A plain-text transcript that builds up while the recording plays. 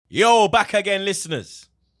Yo, back again, listeners.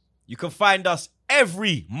 You can find us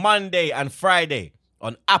every Monday and Friday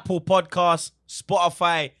on Apple Podcasts,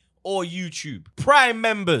 Spotify, or YouTube. Prime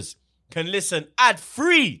members can listen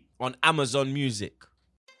ad-free on Amazon Music.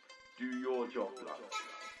 Do your job, blood.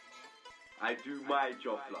 I do my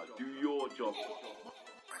job, blood. Do your job.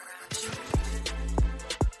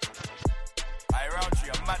 I round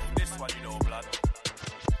you, I'm mad for this one, you know, blood.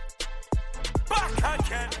 Back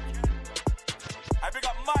again. I big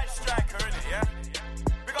up my striker, innit, yeah?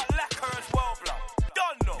 We got Lacquer as well, blood.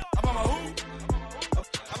 Don't know. I'm on my who?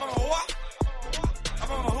 I'm on my what?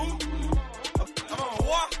 I'm on my who? I'm on my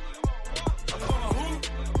what? I'm on my who?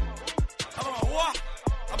 I'm on my what?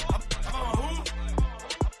 I'm on my who?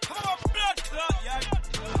 I'm on my blood clot, yeah.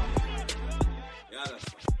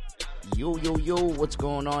 Yo, what's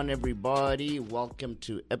going on, everybody? Welcome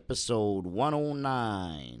to episode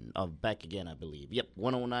 109 of Back Again, I believe. Yep,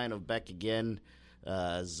 109 of Back Again.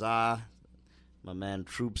 Za, my man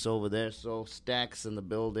Troops over there, so Stacks in the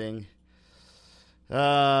building.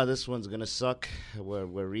 This one's gonna suck. We're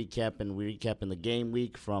recapping the game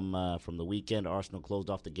week from the weekend. Arsenal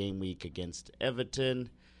closed off the game week against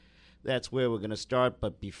Everton. That's where we're gonna start.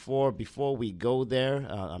 But before we go there,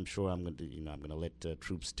 I'm sure I'm gonna let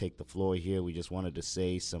Troops take the floor here. We just wanted to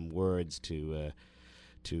say some words to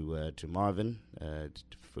Marvin,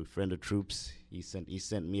 friend of Troops. He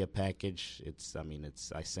sent me a package.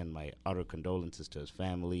 I send my utter condolences to his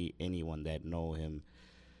family, anyone that know him.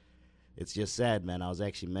 It's just sad, man. I was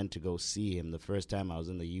actually meant to go see him the first time I was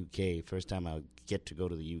in the UK. First time I get to go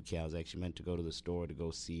to the UK, I was actually meant to go to the store to go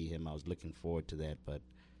see him. I was looking forward to that, but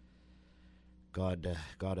God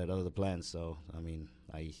had other plans. So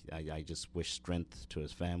I just wish strength to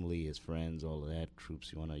his family, his friends, all of that.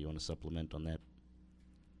 Troops, you wanna supplement on that?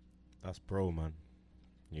 That's bro, man.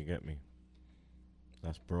 You get me?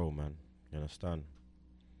 That's bro, man. You understand?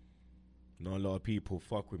 Not a lot of people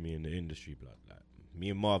fuck with me in the industry, blood. Like, me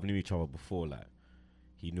and Marv knew each other before. Like,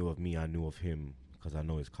 he knew of me, I knew of him, because I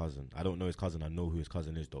know his cousin. I don't know his cousin, I know who his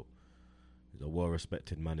cousin is, though. He's a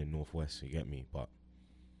well-respected man in Northwest, you get me? But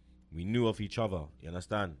we knew of each other, you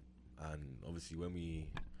understand? And obviously when we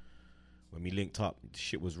linked up,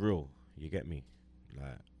 shit was real, you get me?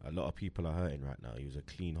 Like, a lot of people are hurting right now. He was a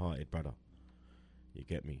clean-hearted brother, you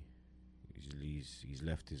get me? He's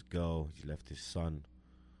left his girl, he's left his son,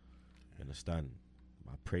 you understand?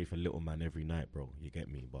 I pray for little man every night, bro, you get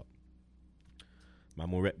me? But man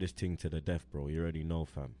will rep this thing to the death, bro. You already know,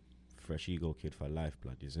 fam. Fresh ego kid for life,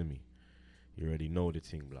 blood, you see me? You already know the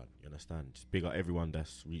thing, blood, you understand? Just big up everyone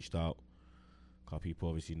that's reached out, cause people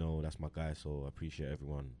obviously know that's my guy, so I appreciate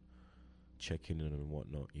everyone checking in and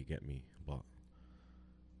whatnot, you get me? But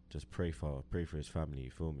just pray for his family,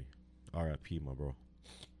 you feel me? R.I.P. my bro.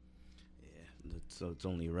 Yeah, so it's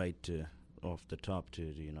only right to, off the top,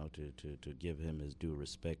 to give him his due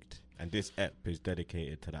respect. And this ep is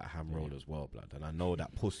dedicated to that ham roll as well, blood. And I know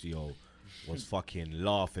that pussy was fucking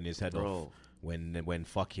laughing his head off when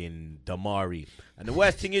fucking Damari. And the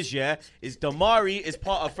worst thing is, is Damari is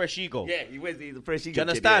part of Fresh Ego. Yeah, he was the Fresh Ego. Do you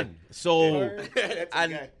understand? Kid, yeah. So,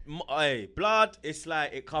 and blood, it's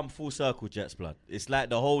like it come full circle, Jets, blood. It's like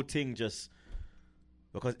the whole thing just,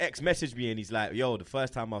 because X messaged me and he's like, yo, the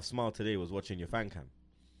first time I've smiled today was watching your fan cam.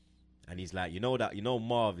 And he's like,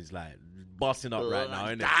 Marv is like busting up right now,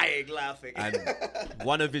 innit? Dying laughing. And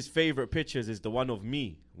one of his favorite pictures is the one of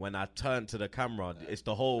me when I turn to the camera. It's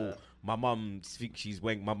the whole, my mum thinks she's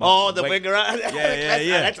weng. My mum. Oh, the winger.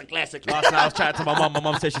 Yeah. That's a classic. Last night I was chatting to my mum. My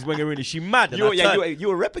mum said she's winging. Is she mad? You were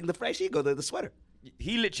repping the Fresh Ego, the sweater.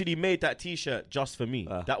 He literally made that T-shirt just for me.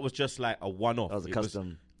 That was just like a one-off. That was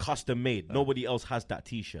a custom made. Nobody else has that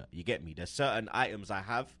T-shirt. You get me? There's certain items I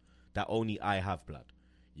have that only I have, blood.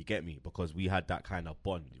 You get me? Because we had that kind of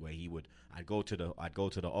bond where I'd go to the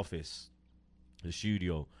office, the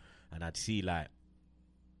studio, and I'd see like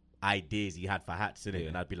ideas he had for hats in it,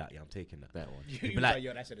 and I'd be like, yeah, I'm taking that one. He'd be like,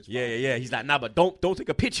 yo, that's it. Yeah. He's like, nah, but don't take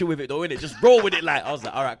a picture with it though, innit? Just roll with it. Like, I was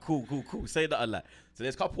like, all right, cool. Say that a lot. So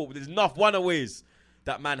there's enough runaways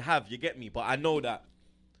that man have. You get me? But I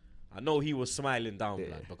know he was smiling down,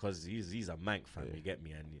 like, because he's a mank fan. You get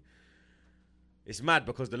me? And it's mad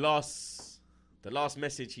because the last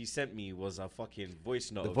message he sent me was a fucking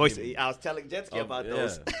voice note. I was telling Jetsky about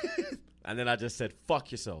those. And then I just said,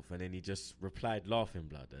 fuck yourself. And then he just replied laughing,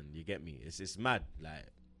 blood. And you get me? It's mad. Like,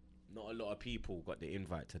 not a lot of people got the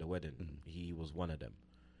invite to the wedding. Mm-hmm. He was one of them.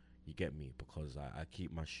 You get me? Because I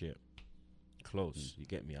keep my shit close. Mm-hmm. You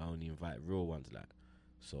get me? I only invite real ones, like.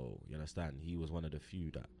 So, you understand? He was one of the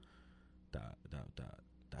few that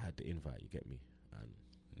had the invite. You get me? And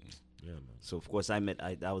Yeah, man. So of course I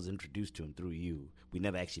was introduced to him through you. We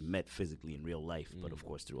never actually met physically in real life, but of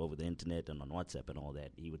course through over the internet and on WhatsApp and all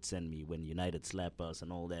that. He would send me when United slap us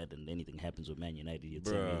and all that, and anything happens with Man United, he'd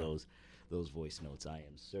send me those voice notes. I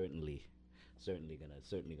am certainly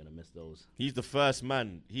gonna miss those. He's the first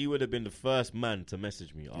man. He would have been the first man to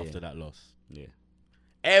message me after that loss. Yeah.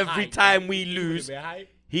 Every time we lose,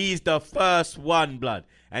 he's the first one, blood.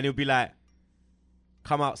 And he'll be like,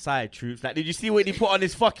 come outside, troops. Like, did you see what he put on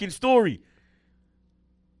his fucking story?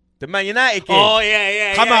 The Man United game. Oh,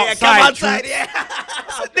 yeah. Come outside, yeah.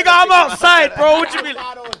 Nigga, I'm outside, bro. What you mean?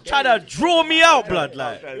 Trying to draw me out, blood.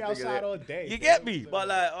 Like, We outside all day. you get me? But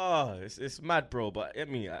like, it's mad, bro. But I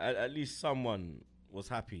mean, at least someone was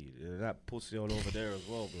happy. That pussy all over there as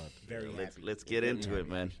well, blood. Very happy. Let's get into it,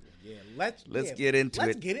 man. Yeah, let's get into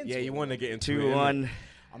let's it. Get into Yeah, it. you want to get into 2-1.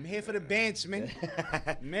 I'm here for the bench, man.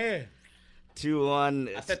 Man.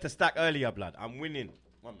 2-1. I said to Stack earlier, blood. I'm winning.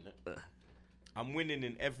 1 minute. I'm winning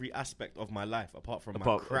in every aspect of my life, apart from my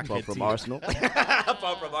crackhead from team. Arsenal.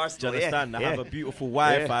 Apart from Do Arsenal. you understand? I have a beautiful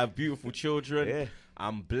wife. Yeah. I have beautiful children. Yeah.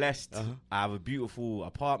 I'm blessed. I have a beautiful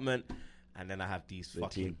apartment. And then I have these fucking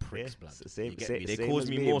team. pricks, Yeah. blood. Same- You get same- me? They same cause as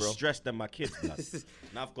me me, more bro. stress than my kids, blood.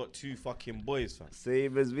 Now I've got 2 fucking boys, fam.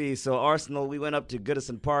 Same as me. So Arsenal, we went up to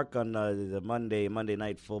Goodison Park on the Monday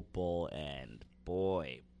Night Football, and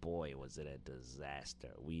boy, was it a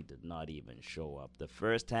disaster. We did not even show up. The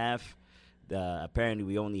first half, apparently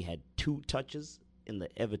we only had 2 touches in the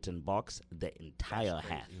Everton box the entire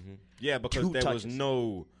half. Yeah, because 2 there touches. was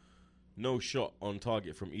no shot on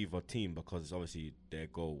target from either team because obviously their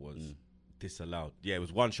goal was disallowed. Yeah, it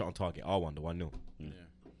was 1 shot on target. I won the 1-0.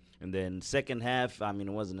 And then second half, I mean,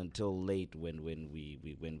 it wasn't until late when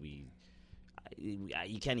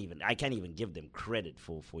I can't even give them credit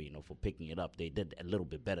for picking it up. They did a little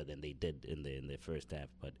bit better than they did in the first half.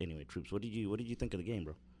 But anyway, Troops, what did you think of the game,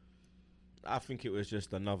 bro? I think it was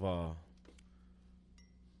just another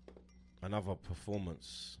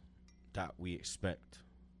performance that we expect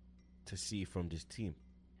to see from this team,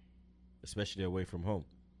 especially away from home.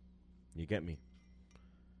 You get me?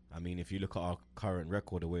 I mean, if you look at our current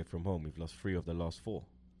record away from home, we've lost 3 of the last 4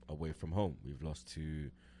 away from home. We've lost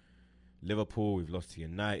to Liverpool, we've lost to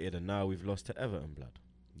United, and now we've lost to Everton, blood.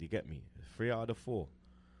 You get me? 3 out of the 4.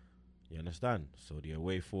 You understand? So the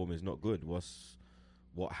away form is not good. What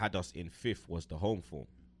had us in 5th was the home form.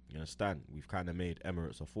 You understand? We've kind of made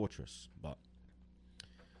Emirates a fortress, but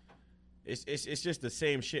it's just the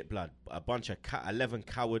same shit, blood. A bunch of 11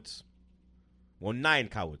 cowards. Well, 9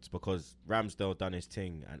 cowards, because Ramsdale done his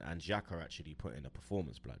thing and Xhaka actually put in a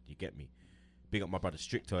performance, blood. You get me? Big up my brother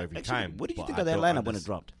Stricto every time. What did you but think I of that don't lineup when it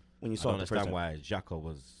dropped? When you I saw don't it the first understand time? why Xhaka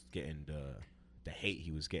was getting the hate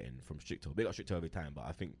he was getting from Stricto. Big up Stricto every time, but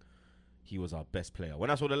I think he was our best player. When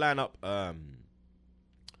I saw the lineup,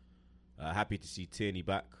 happy to see Tierney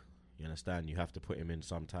back. You understand? You have to put him in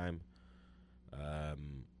sometime.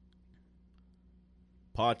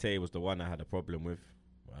 Partey was the one I had a problem with.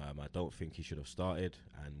 I don't think he should have started,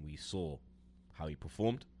 and we saw how he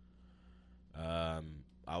performed. I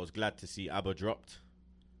was glad to see Abba dropped.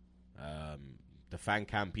 The fan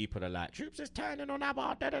cam people are like, Troops is turning on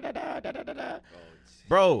Abba. Da, da, da, da, da, da, da.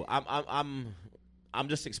 Bro, I'm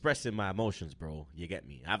just expressing my emotions, bro. You get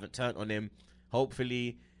me? I haven't turned on him.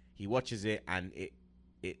 Hopefully, he watches it and it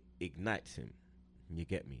ignites him. You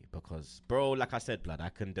get me? Because, bro, like I said, blood, I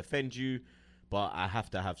can defend you, but I have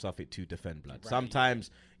to have something to defend, blood. Right.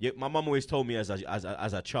 Sometimes, my mum always told me as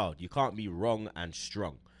a child, you can't be wrong and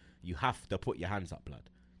strong. You have to put your hands up, blood.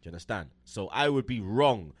 Do you understand? So I would be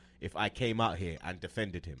wrong if I came out here and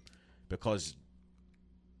defended him, because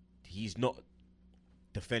he's not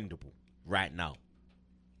defendable right now.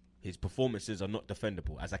 His performances are not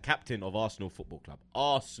defendable as a captain of Arsenal Football Club.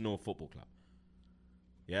 Arsenal Football Club.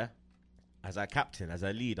 Yeah? As a captain, as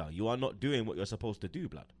a leader, you are not doing what you're supposed to do,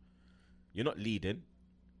 blood. You're not leading,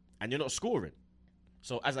 and you're not scoring.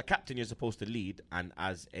 So as a captain, you're supposed to lead, and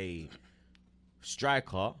as a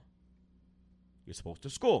striker, you're supposed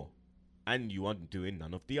to score. And you aren't doing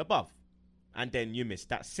none of the above. And then you miss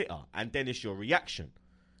that sitter, and then it's your reaction.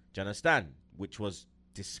 Do you understand? Which was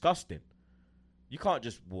disgusting. You can't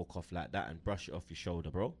just walk off like that and brush it off your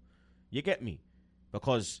shoulder, bro. You get me?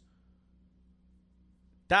 Because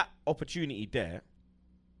that opportunity there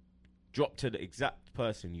dropped to the exact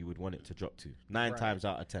person you would want it to drop to. 9 times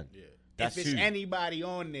out of 10. Yeah. That's if it's who. Anybody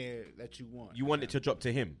on there that you want. You want it to drop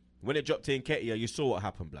to him. When it dropped to Nketiah, you saw what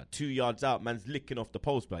happened, blood. 2 yards out, man's licking off the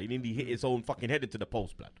post, blood. He nearly hit his own fucking head into the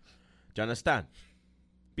post, blood. Do you understand?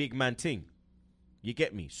 Big man ting. You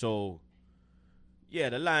get me? So, yeah,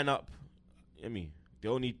 the lineup, I mean,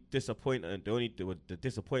 the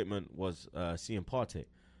disappointment was seeing Partey.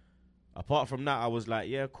 Apart from that, I was like,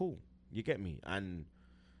 yeah, cool. You get me? And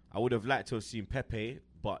I would have liked to have seen Pepe,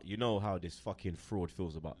 but you know how this fucking fraud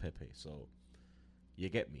feels about Pepe. So, you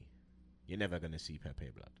get me? You're never going to see Pepe,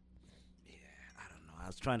 blood. I don't know. I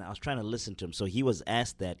was trying to listen to him. So he was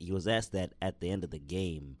asked that. At the end of the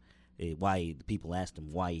game, why people asked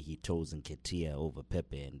him why he chose Nketiah over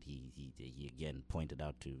Pepe, and he again pointed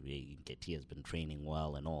out to Nketiah's been training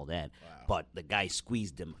well and all that. Wow. But the guy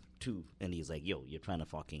squeezed him too, and he's like, "Yo, you're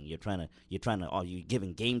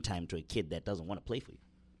giving game time to a kid that doesn't want to play for you.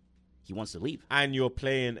 He wants to leave." And you're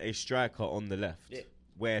playing a striker on the left. Yeah.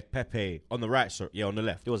 Where Pepe, on the right, sorry, yeah, on the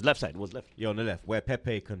left. It was left side. It was left. Yeah, on the left, where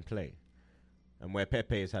Pepe can play. And where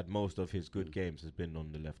Pepe has had most of his good games has been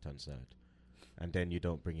on the left-hand side. And then you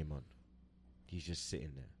don't bring him on. He's just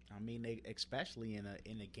sitting there. I mean, especially in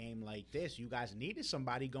a game like this, you guys needed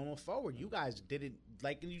somebody going forward. You guys did it,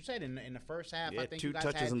 like you said, in the first half. Yeah, I think two you guys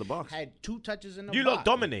touches in the box. had 2 touches in the You box. lot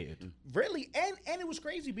dominated. Really, and it was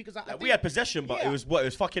crazy because I We had possession, but Yeah. it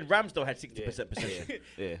was fucking Ramsdale had 60% possession.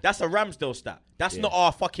 Yeah. That's a Ramsdale stat. That's Yeah. not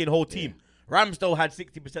our fucking whole team. Ramsdale had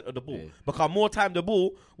 60% of the ball. Yeah. Because more time the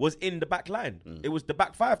ball was in the back line. It was the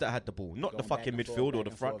back 5 that had the ball, not the Going back fucking and forth, midfield or back the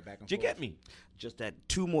and front. forth, back and Do you forth. get me? Just that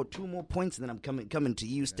two more points, and then I'm coming to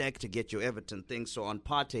you, Stack, to get your Everton thing. So on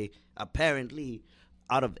Partey, apparently,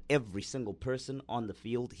 out of every single person on the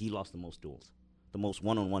field, he lost the most duels, the most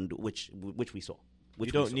one-on-one duel, which we saw. You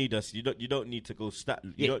don't need us. You don't need to go stat.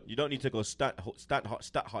 Yeah. You don't need to go stat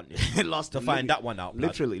hunting Lost to the- find that one out.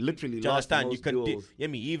 blood. Literally Do you lost the understand? You most can, duels.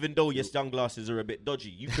 me. Even though your sunglasses are a bit dodgy,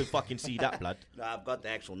 you could fucking see that, blood. No, I've got the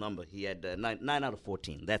actual number. He had 9 out of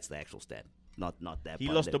 14. That's the actual stat. Not that. He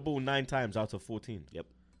part lost there. the ball 9 times out of 14. Yep.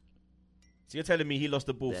 So you're telling me he lost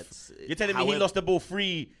the ball? That's, You're telling me he however- lost the ball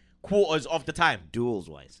 3/4 of the time? Duels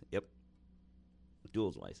wise. Yep.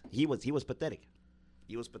 Duels wise. He was pathetic.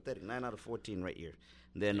 He was pathetic. 9 out of 14 right here.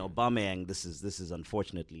 And then Aubameyang, this is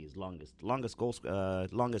unfortunately his longest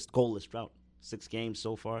goalless drought. 6 games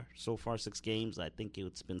so far. 6 games. I think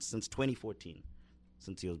it's been since 2014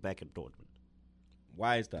 since he was back at Dortmund.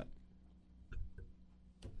 Why is that?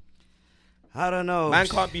 I don't know. Man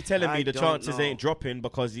can't be telling me I the don't chances know. ain't dropping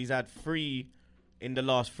because he's had 3 in the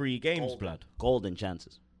last 3 games, blood. Golden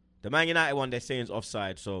chances. The Man United one, they're saying is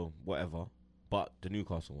offside, so whatever. But the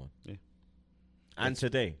Newcastle one. Yeah. And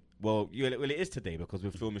today. Well, it is today because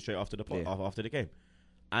we're filming straight after the after the game.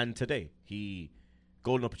 And today,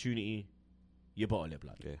 golden opportunity, you bottle it,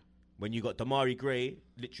 blood. Yeah. When you got Damari Gray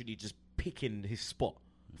literally just picking his spot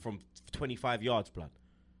from 25 yards, blood.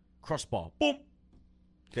 Crossbar, boom.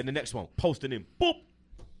 Then the next one, posting him, boom.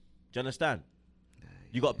 Do you understand?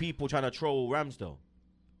 You got people trying to troll Ramsdale.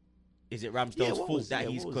 Is it Ramsdale's fault that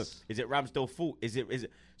he's cooked? Is it Ramsdale's fault? Is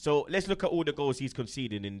it? So let's look at all the goals he's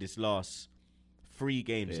conceded in this last 3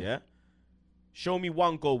 games, yeah? Show me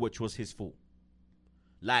one goal which was his fault.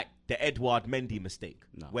 Like the Edouard Mendy mistake,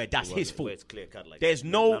 No, where that's it wasn't. his fault. Where it's clear cut like There's that.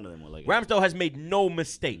 no... None of them were like Ramsdale has made no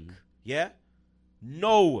mistake, yeah?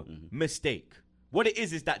 No mistake. What it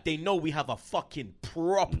is that they know we have a fucking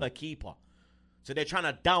proper keeper. So they're trying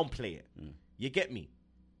to downplay it. You get me?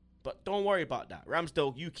 But don't worry about that.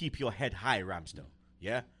 Ramsdale, you keep your head high, Ramsdale.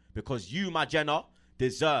 Yeah? Because you, my Jenna,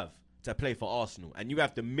 deserve to play for Arsenal. And you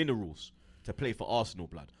have the minerals to play for Arsenal,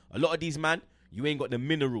 blood. A lot of these, man, you ain't got the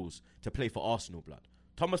minerals to play for Arsenal, blood.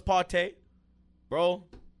 Thomas Partey, bro,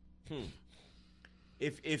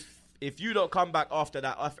 if you don't come back after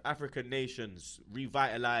that African nations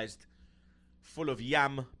revitalized, full of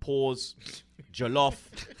yam, paws, jollof,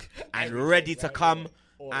 and ready to come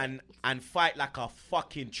and fight like a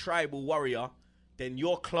fucking tribal warrior, then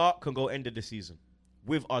your Clark can go end of the season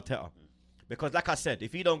with Arteta. Because like I said,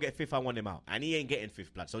 if he don't get 5th, I want him out. And he ain't getting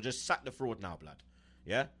 5th, blood. So just sack the fraud now, blood.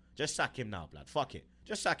 Yeah? Just sack him now, blood. Fuck it.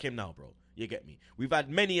 Just sack him now, bro. You get me? We've had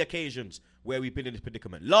many occasions where we've been in this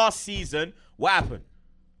predicament. Last season, what happened?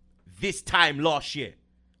 This time last year,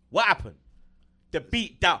 what happened? The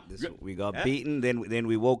beat down. We got beaten, then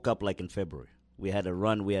we woke up like in February. We had a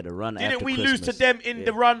run. Didn't after we Christmas. lose to them in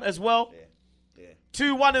the run as well? Yeah.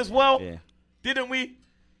 2-1 as well? Yeah. Didn't we?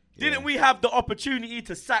 Didn't we have the opportunity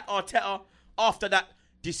to sack Arteta after that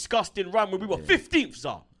disgusting run when we were 15th,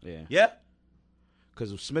 Zah? Yeah. Yeah?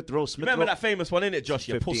 Because Smith Rowe. Remember that famous one, innit, Josh?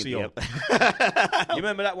 You 15th, pussy, yo. yep. You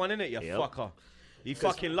remember that one, innit? You Yep. fucker. He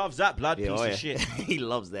fucking loves that blood piece of shit. He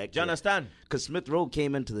loves that. Do you understand? Because Smith Rowe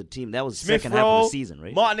came into the team. That was Smith second half of the season,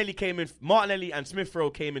 right? Martinelli and Smith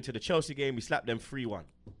Rowe came into the Chelsea game. We slapped them 3-1.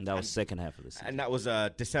 That was second half of the season. And that was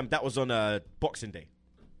December. That was on Boxing Day.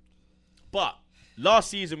 But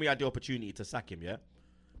last season we had the opportunity to sack him, yeah?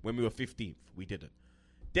 When we were 15th. We didn't.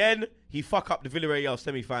 Then he fuck up the Villarreal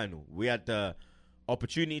semi-final. We had the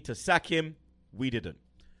opportunity to sack him. We didn't.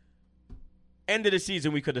 End of the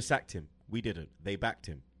season, we could have sacked him. We didn't. They backed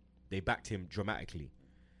him. They backed him dramatically.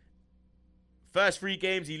 First 3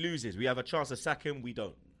 games, he loses. We have a chance to sack him. We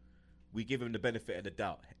don't. We give him the benefit of the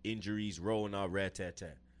doubt. Injuries, Rona, rare tear.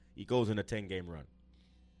 He goes on a 10-game run.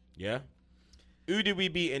 Yeah? Who did we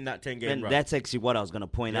beat in that 10-game And run? that's actually what I was going to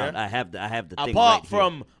point out. I have the thing apart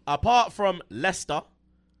right from Leicester,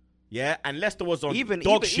 yeah, and Leicester was on here.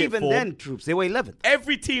 dog shit Even form. then, troops, they were 11th.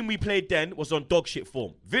 Every team we played then was on dog shit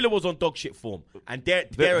form. Villa was on dog shit form, and they're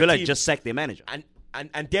Villa a team, just sacked their manager.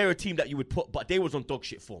 and they're a team that you would put, but they was on dog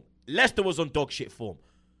shit form. Leicester was on dog shit form.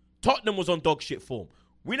 Tottenham was on dog shit form.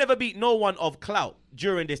 We never beat no one of clout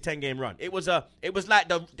during this 10-game run. It was like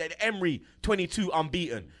the Emery 22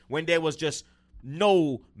 unbeaten when there was just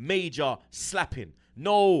no major slapping,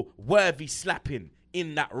 no worthy slapping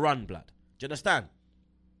in that run, blood. Do you understand?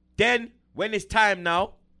 Then, when it's time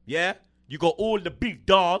now, yeah, you got all the big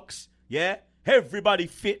dogs, yeah, everybody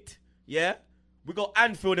fit, yeah, we go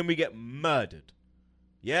Anfield and we get murdered,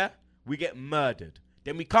 yeah, we get murdered.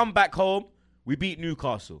 Then we come back home, we beat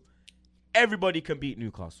Newcastle. Everybody can beat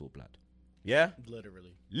Newcastle, blood, yeah?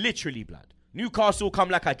 Literally, blood. Newcastle come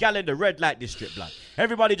like a gal in the red light district, blood.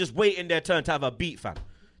 Everybody just waiting their turn to have a beat, fam. Do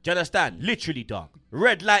you understand? Literally, dog.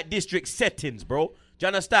 Red light district settings, bro. Do you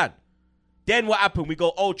understand? Then what happened? We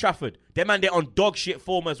go Old Trafford. Them man, they're on dog shit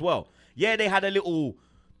form as well. Yeah, they had a little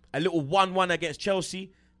 1-1 against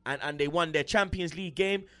Chelsea, and they won their Champions League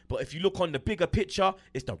game. But if you look on the bigger picture,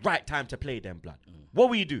 it's the right time to play them, blood. What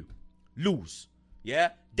will you do? Lose.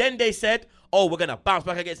 Yeah? Then they said, oh, we're going to bounce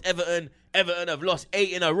back against Everton. Everton have lost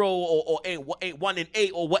 8 in a row or 1 in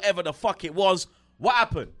 8 or whatever the fuck it was. What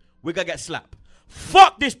happened? We're going to get slapped.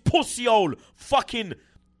 Fuck this pussy old fucking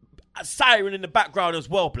siren in the background as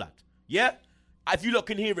well, blood. Yeah? If you lot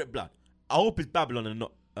can hear it, blood. I hope it's Babylon and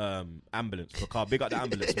not ambulance. Because big up the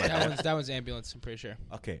ambulance, man. That one's ambulance, I'm pretty sure.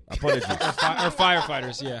 Okay, apologies. Or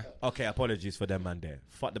firefighters, yeah. Okay, apologies for them, man, there.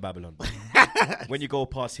 Fuck the Babylon. When you go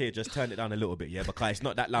past here, just turn it down a little bit, yeah? Because it's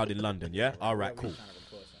not that loud in London, yeah? All right, cool.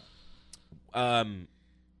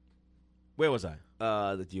 Where was I?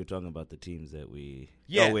 That you're talking about the teams that we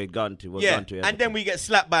had gone to. Gone to and then we get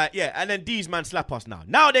slapped by, and then these man slap us now.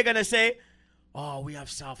 Now they're going to say, oh, we have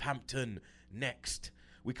Southampton next.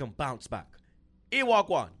 We can bounce back.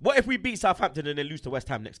 Iwagwan. What if we beat Southampton and then lose to West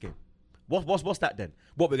Ham next game? What's that then?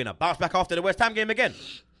 What, we're going to bounce back after the West Ham game again?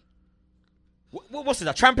 What's this,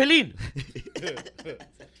 a trampoline?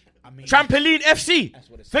 Trampoline FC.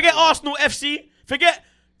 Forget Arsenal FC. Forget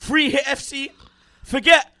Free Hit FC.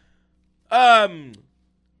 Forget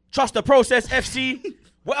Trust the Process FC.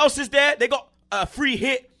 What else is there? They got Free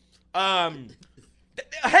Hit. Hella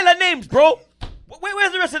names, bro.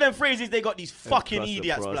 Where's the rest of them phrases? They got these fucking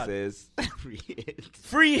idiots, blood.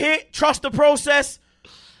 Free Hit, Trust the Process,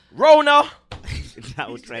 Rona,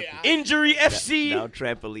 Injury FC. Now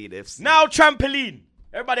Trampoline FC. Now Trampoline.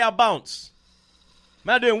 Everybody out bounce.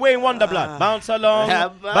 Man doing Wayne Wonder, blood. Bounce along,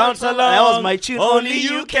 bounce along. That was my tune. Only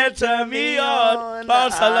you can turn me on.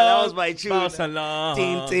 Bounce along. That was my tune. Bounce along.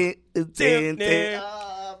 Pretty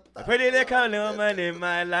little woman in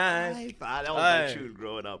my life. That was my tune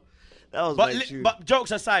growing up. That was my tune. But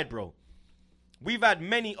jokes aside, bro. We've had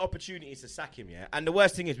many opportunities to sack him, yeah? And the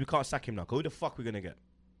worst thing is we can't sack him now. Who the fuck we going to get?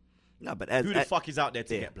 No, but who the fuck is out there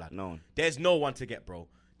to get, blood? No one. There's no one to get, bro.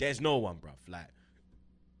 There's no one, bruv. Like,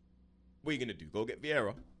 what are you going to do? Go get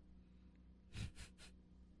Vieira?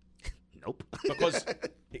 Nope. Because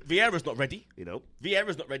Vieira's not ready. You know?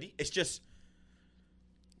 Vieira's not ready. It's just,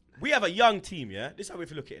 we have a young team, yeah? This is how we have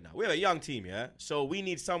to look at it now. We have a young team, yeah? So we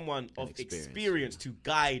need someone of experience to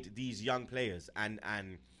guide these young players and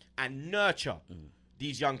nurture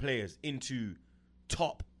these young players into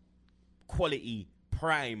top quality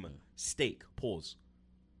prime steak. Pause.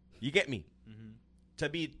 You get me? To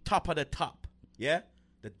be top of the top, yeah?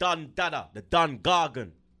 The Dun Dada, the Dun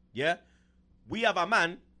Gargan, yeah? We have a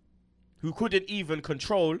man who couldn't even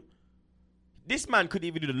control. This man couldn't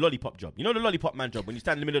even do the lollipop job. You know the lollipop man job when you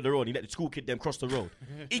stand in the middle of the road and you let the school kid them cross the road?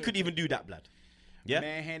 He couldn't even do that, blood. Yeah?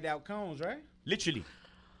 Man hand out cones, right? Literally.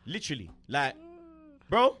 Like,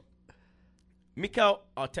 bro, Mikel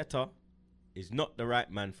Arteta is not the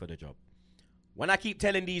right man for the job. When I keep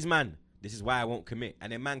telling these man, this is why I won't commit,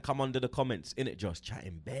 and then man come under the comments, innit, Josh,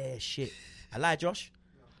 chatting bare shit. I lie, Josh?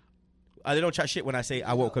 They don't chat shit when I say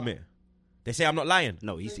I won't commit. They say I'm not lying.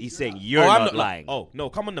 No, he's saying you're not lying. Oh,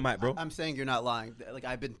 no, come on the mic, bro. I'm saying you're not lying. Like,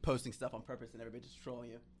 I've been posting stuff on purpose and everybody's just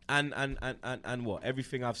trolling you. And what?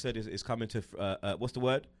 Everything I've said is coming to, what's the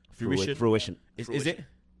word? Fruition. Fruition. Is it?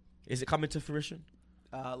 Is it coming to fruition?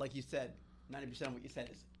 Like you said, 90% of what you said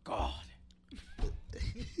is God.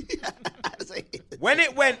 When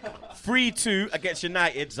it went 3-2 against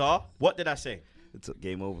United, Czar, what did I say? It's a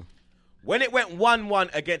game over. When it went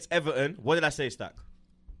 1-1 against Everton, what did I say, Stack?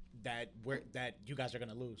 That you guys are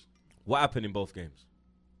gonna lose. What happened in both games?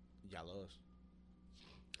 Y'all lost.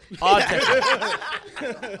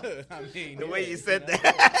 Arteta. I mean, The way you said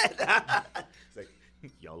that. It's like,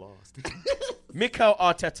 y'all lost. Mikel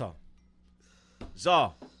Arteta.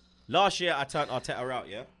 Czar, last year I turned Arteta out,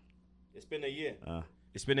 yeah? It's been a year.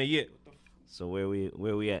 It's been a year. So where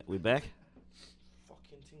we at? We back?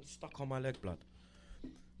 Fucking thing stuck on my leg, blood.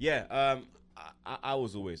 Yeah, I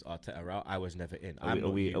was always Arteta out. I was never in.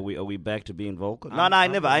 Are we back to being vocal? No, I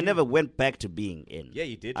never went back to being in. Yeah,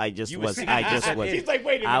 you did. I just You were was. singing I just at was. it. He's like,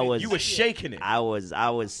 wait a I minute. was. You were shaking it. I was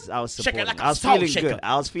supporting. like a I was soul feeling shaker. good.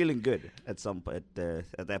 I was feeling good at some at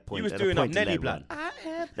that point. You was at a doing up point in Nelly, that blood.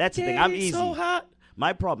 run. That's the thing. I'm easy. So hot.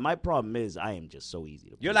 My problem is I am just so easy.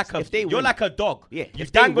 To You're please. like If they you're win- like a dog. Yeah, You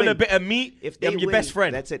if they dangle a win- bit of meat. If they I'm your win, best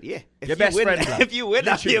friend. That's it. Yeah. If Your you best win, friend, blood. If you win,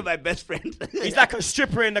 I'm Literally. my best friend. He's like a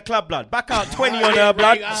stripper in the club, blood. Back out 20 on her,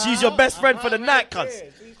 blood. She's your best friend for the night, cuz.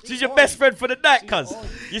 She's your best friend for the night, cuz.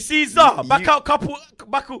 You see, Zah, back out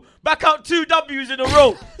 2 W's in a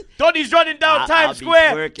row. Donny's running down I'll Times be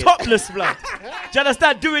Square, twerking. topless, blood. Do you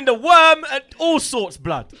understand? Doing the worm and all sorts,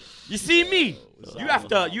 blood. You see me? You have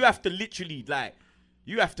to literally, like,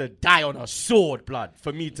 you have to die on a sword, blood,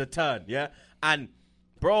 for me to turn, yeah? And,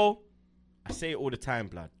 bro, I say it all the time,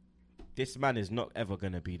 blood. This man is not ever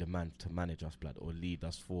going to be the man to manage us, blood, or lead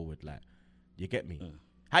us forward, like, you get me?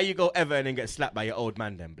 How you go ever and then get slapped by your old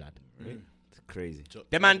man then, blood? It's crazy.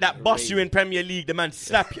 The man that boss you in Premier League, the man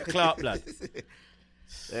slap your clout, blood.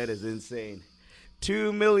 That is insane.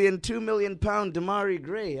 2 million pound Damari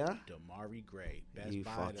Gray, huh? Damari Gray, best You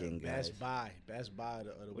buy, fucking best buy of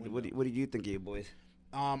the window. What did you think of your boys?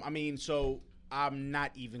 I mean, so I'm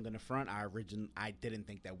not even gonna front. I didn't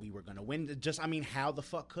think that we were gonna win. How the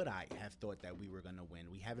fuck could I have thought that we were gonna win?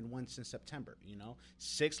 We haven't won since September.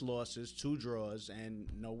 6 losses, 2 draws, and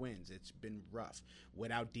no wins. It's been rough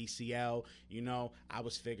without DCL. I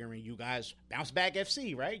was figuring you guys bounce back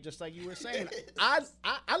FC, right? Just like you were saying. I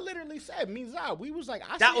literally said, Mizah, we was like,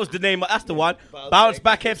 That was the name. That's the one. Bounce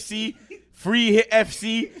Back FC, Free Hit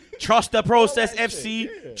FC, Trust the Process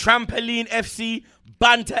FC, Trampoline FC,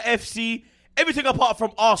 Banter FC. Everything apart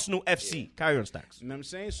from Arsenal FC. Carry on, Stacks. You know what I'm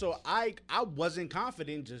saying? So I wasn't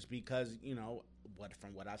confident just because,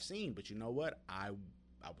 from what I've seen. But you know what? I was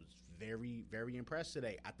very, very impressed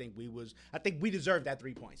today. I think we deserved that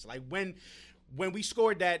 3 points. Like when we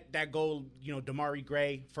scored that goal, Damari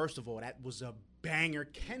Gray, first of all, that was a banger.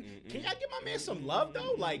 Can y'all give my man some love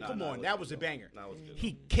though? Like, come on, that was a banger.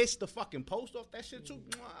 He kissed the fucking post off that shit too.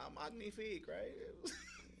 Mwah, magnifique, right?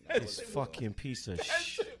 This fucking piece of That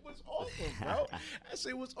shit. shit was awesome, bro. That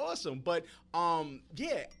shit was awesome. But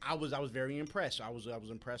yeah, I was very impressed. I was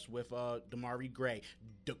impressed with Damari Gray.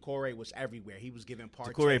 Decore was everywhere. He was giving Partey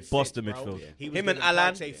Decore fits, bossed the bro. midfield. He was Him and giving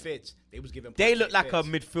Alan, Partey fits. They was giving. They Partey look like a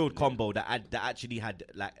fits. midfield combo that actually had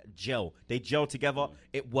like gel. They gel together.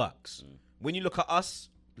 It works. When you look at us,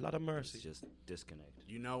 blood of mercy. It's just disconnected.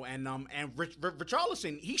 And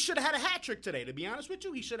Richarlison, he should have had a hat trick today. To be honest with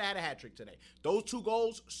you, he should have had a hat trick today. Those 2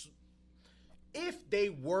 goals, if they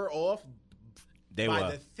were off, They by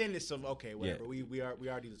were. the thinnest of whatever. Yeah. We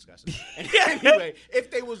already discussed it. Anyway,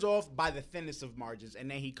 if they was off by the thinnest of margins,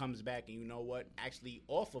 and then he comes back and you know what? Actually,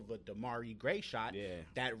 off of a Damari Gray shot,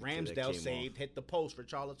 that Ramsdale came saved, hit the post.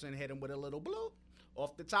 Richarlison hit him with a little bloop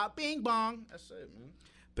off the top, bing bong. That's it, man.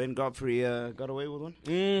 Ben Godfrey got away with one.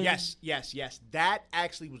 Yes. That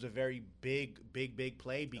actually was a very big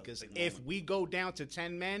play because if we go down to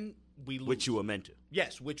 10 men, we lose. Which you were meant to.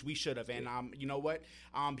 Yes, which we should have. And you know what?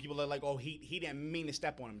 People are like, oh, he didn't mean to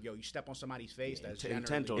step on him. Yo, you step on somebody's face. That's Intent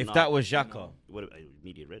generally. or If not. that was Xhaka, What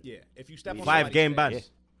immediate red? Yeah, if you step on 5 somebody's game face- ban. Yeah.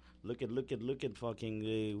 Look at fucking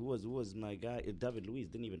who was my guy? David Luiz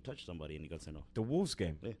didn't even touch somebody and he got sent off. The Wolves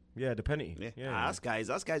game. Yeah. The penalty. Yeah. Us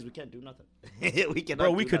guys, we can't do nothing. we cannot.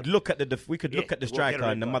 Bro, we do could nothing. look at the we'll get a striker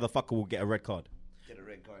red and the card. motherfucker will get a red card. Get a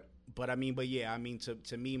red card.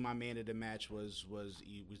 To me, my man of the match was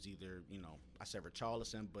either I said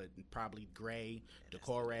Richarlison, but probably Gray,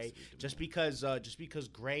 Decore, just because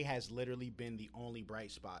Gray has literally been the only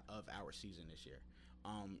bright spot of our season this year.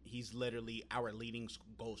 He's literally our leading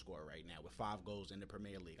goal scorer right now with 5 goals in the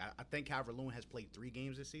Premier League. I think Calvert-Lewin has played 3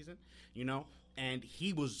 games this season, and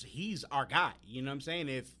he's our guy. You know what I'm saying?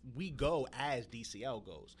 If we go as DCL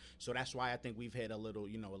goes, so that's why I think we've hit a little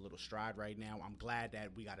stride right now. I'm glad that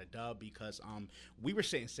we got a dub because we were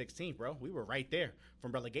sitting 16th, bro. We were right there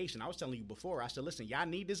from relegation. I was telling you before. I said, listen, y'all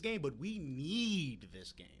need this game, but we need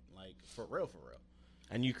this game, like for real.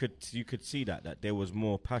 And you could see that there was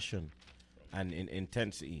more passion and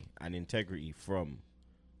intensity and integrity from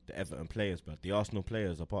the Everton players, but the Arsenal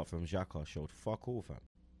players, apart from Xhaka, showed fuck all, fam.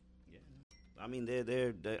 I mean,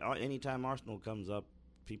 they're anytime Arsenal comes up,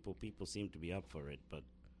 people seem to be up for it, but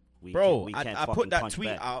we can't I put that punch tweet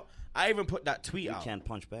back. out. I even put that tweet out. We can't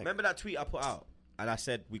punch back. Remember that tweet I put out? And I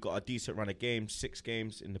said we got a decent run of games, 6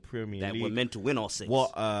 games in the Premier that League. we're meant to win all 6.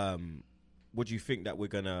 What do you think that we're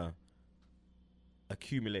gonna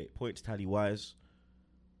accumulate points tally wise?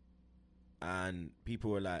 And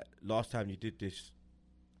people were like, last time you did this,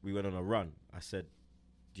 we went on a run. I said,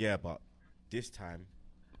 yeah, but this time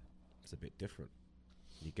it's a bit different.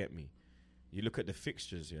 You get me? You look at the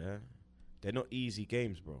fixtures, yeah? They're not easy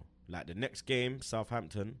games, bro. Like the next game,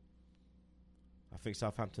 Southampton. I think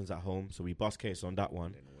Southampton's at home, so we bust case on that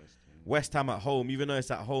one. West Ham at home, even though it's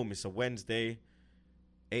at home, it's a Wednesday,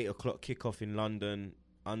 8 o'clock kickoff in London,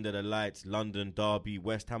 under the lights, London derby.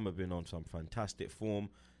 West Ham have been on some fantastic form.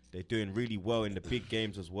 They're doing really well in the big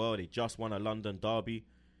games as well. They just won a London derby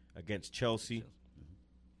against Chelsea.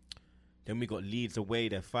 Then we got Leeds away.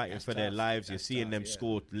 They're fighting for their lives. You're seeing them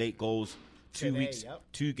score late goals. 2 weeks,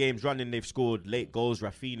 2 games running, they've scored late goals.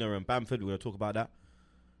 Rafinha and Bamford. We're going to talk about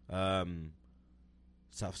that.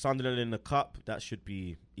 Sunderland in the cup, that should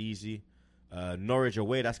be easy. Norwich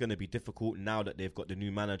away, that's going to be difficult now that they've got the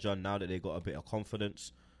new manager, now that they've got a bit of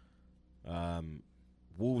confidence.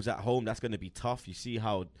 Wolves at home, that's going to be tough. You see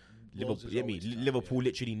how Liverpool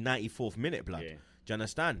literally 94th minute, blood. Yeah. Do you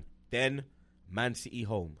understand? Then Man City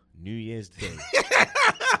home, New Year's Day.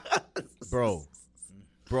 Bro,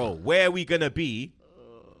 where are we going to be?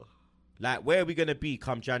 Like, where are we going to be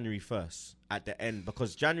come January 1st at the end?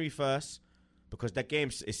 Because January 1st, because that game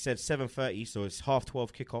is said 7:30, so it's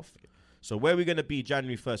 12:30 kickoff. So where are we going to be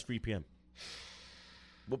January 1st, 3 p.m.?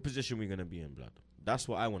 What position are we going to be in, blood? That's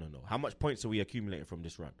what I want to know. How much points are we accumulating from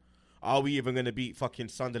this run? Are we even going to beat fucking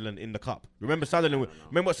Sunderland in the cup? Remember Sunderland?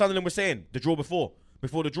 Remember what Sunderland was saying? The draw before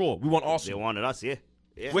the draw. We want They Arsenal. wanted us, yeah.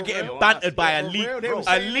 We're getting bantered by a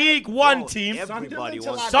League One team. Everybody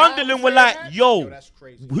wants Sunderland were like, yo, that's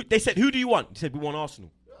crazy. they said, who do you want? They said, we want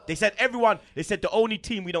Arsenal. They said, everyone, they said the only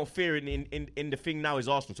team we don't fear in the thing now is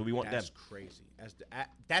Arsenal, so we want That's them. crazy.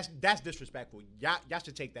 That's disrespectful. Y'all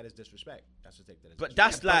should take that as disrespect. But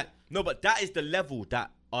that's like, no, but that is the level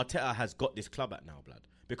that Arteta has got this club at now, blood.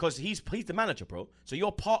 Because he's the manager, bro. So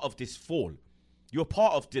you're part of this fall. You're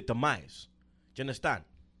part of the demise. Do you understand?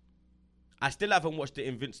 I still haven't watched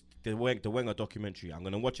the Wenger documentary. I'm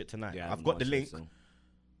going to watch it tonight. Yeah, I've got the link. So.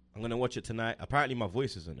 I'm going to watch it tonight. Apparently my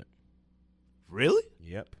voice is in it. Really?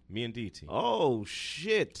 Yep. Me and DT. Oh,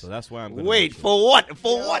 shit. So that's why I'm going to Wait, for what?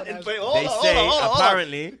 For what? Hold on.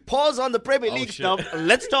 Apparently. Pause on the Premier League stuff.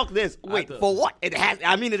 Let's talk this. Wait, for what? It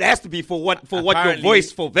has to be for what your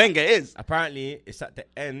voice for Wenger is. Apparently, it's at the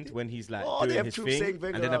end when he's like They doing have his troops saying thing.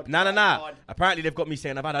 Wenger And then, out. nah. Apparently, they've got me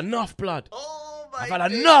saying, I've had enough blood. Oh, my I've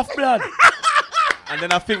had enough blood. And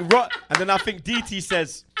then I think DT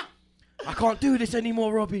says, I can't do this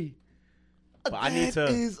anymore, Robbie. But I need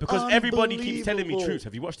to, because everybody keeps telling me truths.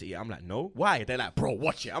 Have you watched it yet? I'm like, no. Why? They're like, bro,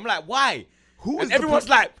 watch it. I'm like, why? And everyone's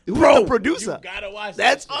like, bro, the producer? you gotta watch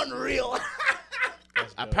That's that shit. unreal.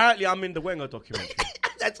 Apparently, I'm in the Wenger documentary.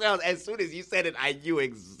 That's how, as soon as you said it, I knew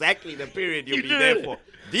exactly the period you'd be You there did. for.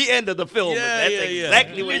 The end of the film. That's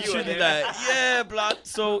exactly what you were Literally, there. like, yeah, blood.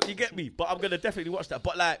 So you get me. But I'm gonna definitely watch that.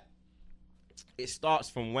 But like, it starts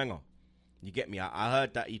from Wenger. You get me? I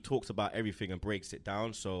heard that he talks about everything and breaks it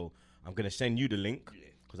down. So I'm gonna send you the link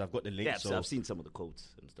because I've got the link. Yeah, so I've seen some of the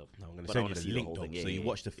quotes and stuff. no, I'm gonna But I send wanna you the see link whole though. thing. So you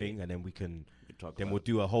watch the thing and then we can. talk Then about we'll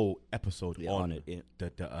do a whole episode on it, yeah.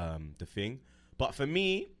 the thing. But for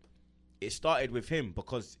me, it started with him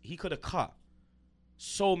because he could have cut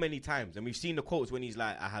so many times, and we've seen the quotes when he's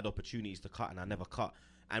like, "I had opportunities to cut and I never cut,"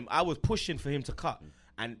 and I was pushing for him to cut,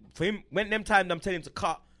 and for him when them times I'm telling him to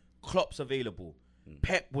cut, Klopp's available.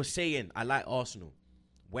 Pep was saying, "I like Arsenal."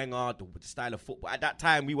 Wenger, the style of football. At that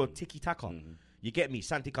time, we were tiki-taka. You get me?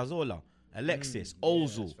 Santi Cazorla, Alexis,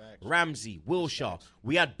 Ozil, Ramsey, Wilshere.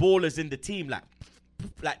 We had ballers in the team, like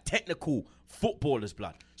technical footballers,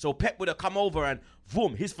 blood. So Pep would have come over and,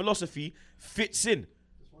 boom, his philosophy fits in.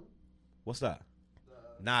 What's that?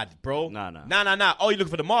 Nah, bro. Nah. Oh, you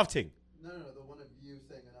looking for the Marv thing? No, the one of you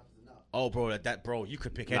saying enough is enough. Oh, bro, bro, you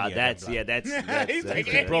could pick Nah, any that's of them, blood. He's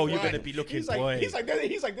like, Bro, you're going to be looking, boy. He's like,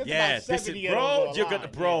 this Yeah, is this is, 70 bro, you're gonna,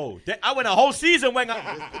 bro. I went a whole season when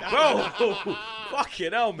bro,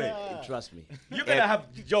 fucking hell, man. Trust me. You're gonna have,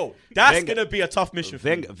 that's Wenger- gonna be a tough mission for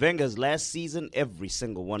you. Wenger's last season, every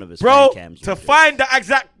single one of his Bro, fan cams. to find the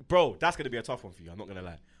exact, bro, that's gonna be a tough one for you. I'm not gonna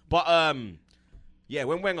lie. But yeah,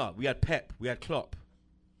 when Wenger, we had Pep, we had Klopp.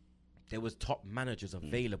 There was top managers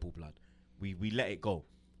available, blood. We let it go.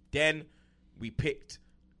 Then we picked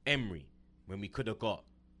Emery when we could have got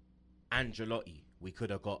Ancelotti. We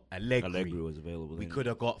could have got Allegri. was available. We could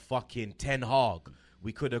have got fucking Ten Hag.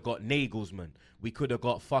 We could have got Nagelsmann. We could have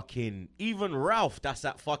got fucking even Ralph. That's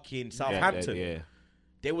at fucking Southampton. Yeah.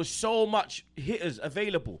 There was so much hitters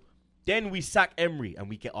available. Then we sack Emery and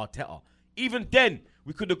we get Arteta. Even then,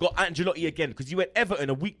 we could have got Ancelotti again because you went Everton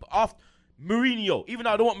a week after Mourinho. Even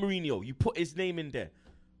though I don't want Mourinho, you put his name in there.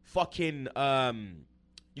 Fucking,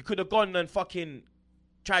 you could have gone and fucking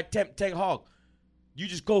tried tempt Ten Hag. You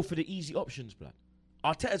just go for the easy options, blood.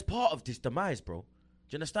 Arteta's part of this demise, bro. Do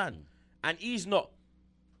you understand? And he's not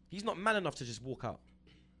man enough to just walk out.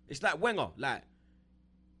 It's like Wenger, like,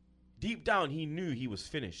 deep down, he knew he was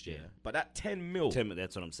finished, yeah. But that 10 mil,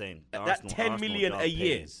 that's what I'm saying. that 10 million a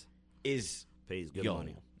year is pays good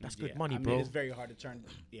money. That's good money, bro. I mean, it's very hard to turn.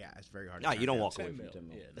 Yeah, it's very hard. Nah, to you don't turn walk down away 10 from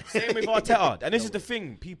mil. 10 mil. Same with Arteta. And this is the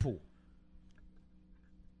thing, people.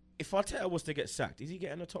 If Arteta was to get sacked, is he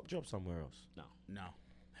getting a top job somewhere else? No,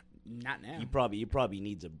 not now. He probably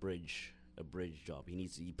needs a bridge job.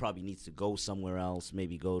 He probably needs to go somewhere else.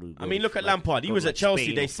 Maybe go to. I mean, look at Lampard. He was at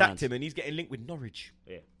Chelsea. They sacked him, and he's getting linked with Norwich.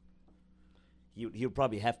 Yeah. He'll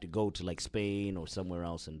probably have to go to like Spain or somewhere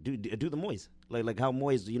else and do the Moyes, like how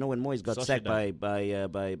Moyes. You know when Moyes got sacked by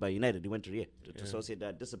United, he went to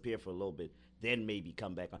Sociedad, disappear for a little bit, then maybe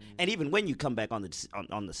come back on. And even when you come back on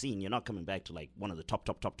the scene, you're not coming back to like one of the top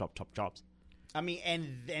jobs. I mean,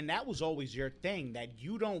 and that was always your thing, that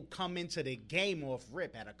you don't come into the game off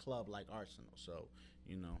rip at a club like Arsenal. So,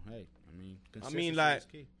 hey, consistency like, is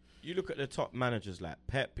key. You look at the top managers like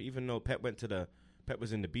Pep. Even though Pep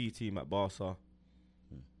was in the B team at Barca.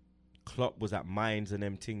 Klopp was at Mainz and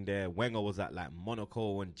them thing there. Wenger was at like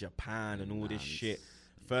Monaco and Japan and all this shit.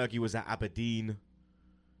 Fergie was at Aberdeen.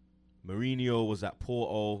 Mourinho was at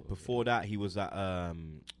Porto. Before that, he was at I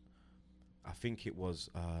think it was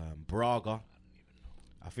Braga.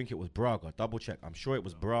 I think it was Braga. Double check. I'm sure it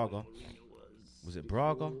was Braga. Was it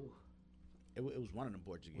Braga? It was one of them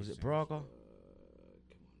Portuguese. Was it Braga?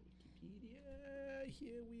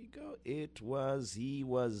 Here we go. He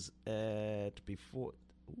was at before.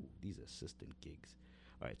 Ooh, these assistant gigs.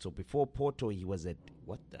 All right, so before Porto, he was at,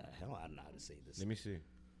 what the hell? I don't know how to say this. Let me see.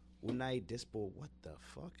 Unai Dispo, what the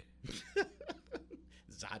fuck?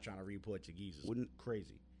 Zah trying to read Portuguese is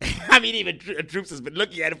crazy. I mean, even Troops has been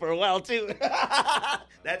looking at it for a while, too.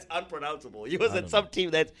 That's unpronounceable. He was at some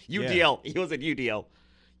team that's UDL. Yeah. He was at UDL.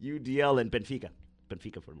 UDL and Benfica.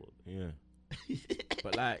 Benfica for a little bit. Yeah.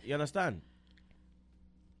 But, like, you understand?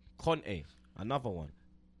 Conte, another one.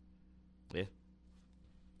 Yeah.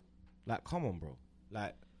 Like, come on, bro.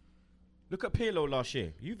 Like, look at Pirlo last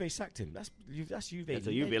year. Juve sacked him. That's Juve. That's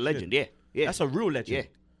a Juve legend, yeah. That's a real legend.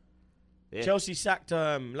 Yeah. Chelsea sacked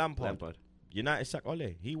Lampard. United sacked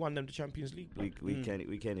Ole. He won them the Champions League. We can't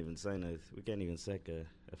even sack a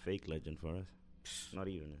fake legend for us. Not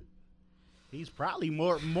even. He's probably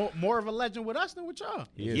more of a legend with us than with y'all.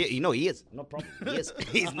 He is. No problem. He is.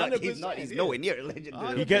 He's nowhere near a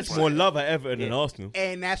legend. He gets more love at Everton than Arsenal.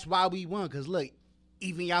 And that's why we won, because look,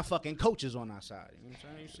 even y'all fucking coaches on our side. You know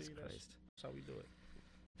what I'm saying? That's how we do it.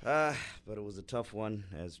 But it was a tough one,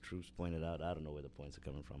 as Troops pointed out. I don't know where the points are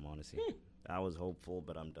coming from, honestly. I was hopeful,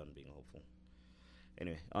 but I'm done being hopeful.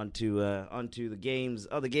 Anyway, on to the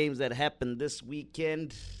other games that happened this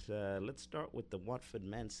weekend. Let's start with the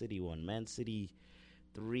Watford-Man City one. Man City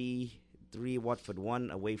 3, Watford 1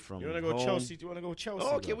 away from home. You want to go Chelsea? Do you want to go Chelsea?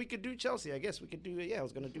 Oh, okay, we could do Chelsea. I guess we could do. Yeah, I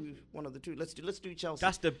was gonna do one of the two. Let's do Chelsea.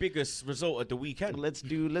 That's the biggest result of the weekend. Let's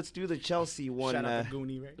do the Chelsea one. Shout out to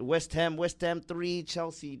Goonie, right? West Ham 3,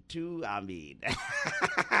 Chelsea 2. I mean,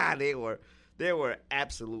 they were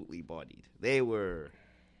absolutely bodied. They were.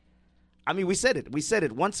 I mean, we said it.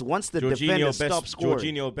 Once the defender stopped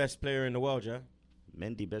scoring. Jorginho, best player in the world, yeah.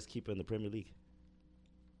 Mendy, best keeper in the Premier League.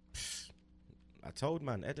 I told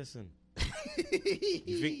man, Edison.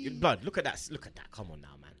 You think, blood? Look at that! Come on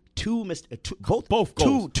now, man. Both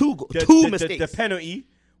goals. Two mistakes. The penalty.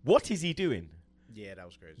 What is he doing? Yeah, that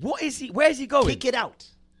was crazy. What is he? Where is he going? Kick it out.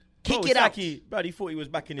 Bro, he thought he was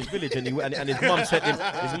back in his village, and his mum sent him.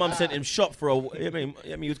 His mum sent him shop for a. I mean,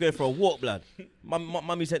 he was going for a walk, blood.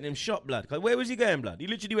 Mummy sent him shop, blood. Cause where was he going, blood? He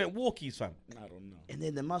literally went walkies, fam. I don't know. And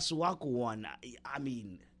then the Masuaku one. I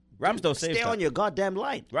mean, Ramsdale saved that. Stay on your goddamn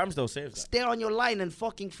line. Ramsdale saved that. Stay on your line and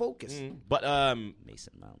fucking focus. But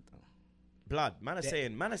Mason Mount, though. Blood, man are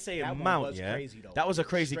saying that Mount, was yeah. crazy, though. That was a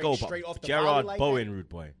crazy goal, Straight but off the Gerard volley like Bowen, that? rude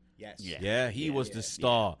boy. Yes. Yeah, he was the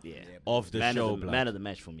star of the show, blood. Man of the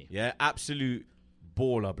match for me. Yeah, absolute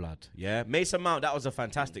baller, blood. Yeah, Mason Mount, that was a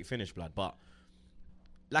fantastic finish, blood. But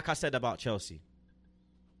like I said about Chelsea,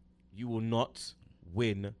 you will not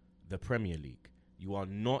win the Premier League. You are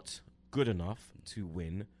not good enough to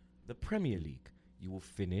win the Premier League. You will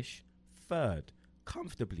finish third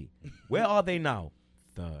comfortably. Where are they now?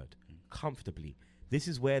 Third comfortably. This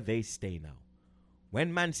is where they stay now.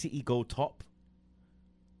 When Man City go top,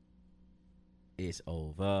 it's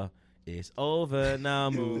over. It's over now.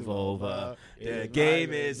 Move over. The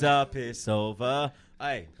game is up. It's over.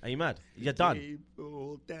 Hey, are you mad? You're done.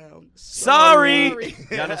 Sorry.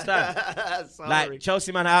 You understand? Like,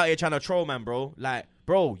 Chelsea man are out here trying to troll, man, bro. Like,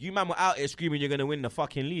 bro, you man were out here screaming you're going to win the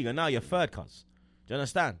fucking league, and now you're third, cuz. Do you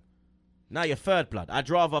understand? Now you're third, blood. I'd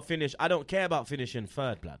rather finish. I don't care about finishing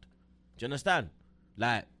third, blood. Do you understand?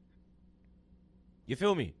 Like, you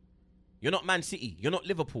feel me? You're not Man City. You're not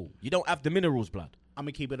Liverpool. You don't have the minerals, blood. I'm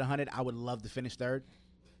going to keep it 100. I would love to finish third.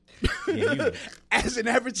 Yeah, you would. As an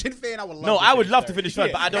Everton fan, I would love No, to I would finish love third. to finish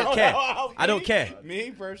third, but I don't care. I don't care.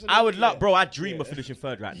 Me, personally? I would love, bro, I dream of finishing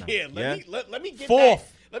third right now. Yeah, let me get Fourth.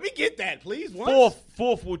 that. Let me get that, please. Once.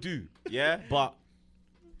 Fourth will do. Yeah, but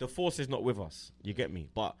the force is not with us. You get me?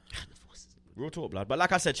 But real talk, blood. But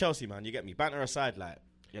like I said, Chelsea, man, you get me? Banter aside, like,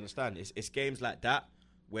 you understand? It's games like that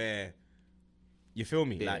where, you feel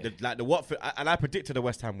me? Yeah. Like the Watford, and I predicted a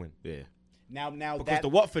West Ham win. Yeah. Now Because that the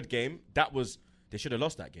Watford game, they should have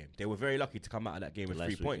lost that game. They were very lucky to come out of that game with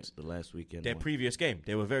 3 points. The last weekend. Their previous game,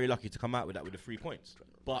 they were very lucky to come out with that with the 3 points.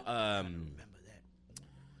 But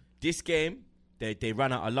this game, they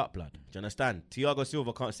ran out of luck, blood. Do you understand? Thiago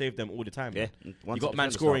Silva can't save them all the time. Yeah. Blood. Once You got the man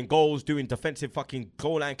defenders scoring start. goals, doing defensive fucking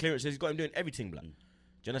goal line clearances. He's got him doing everything, blood. Do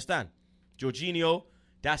you understand? Jorginho,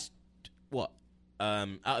 that's what? Out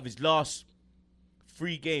of his last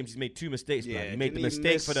 3 games, he's made 2 mistakes. Yeah, blood. He made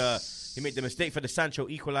the mistake for the Sancho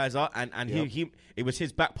equalizer, and it was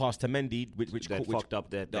his back pass to Mendy, which fucked up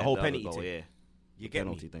the whole other penalty goal, thing. yeah. You get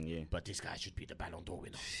penalty me? thing, yeah. But this guy should be the Ballon d'Or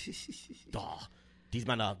winner. Duh. These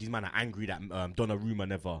man are angry that Donnarumma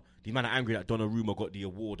never. These man are angry that Donnarumma got the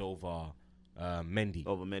award over Mendy.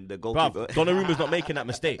 Over Mendy, the Bruv, goalkeeper. Donnarumma's not making that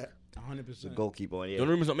mistake. 100%. The goalkeeper, yeah.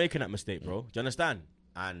 Donnarumma's not making that mistake, bro. Do you understand?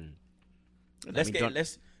 And let's get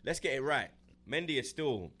it right. Mendy is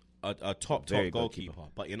still a top Very good goalkeeper, keeper.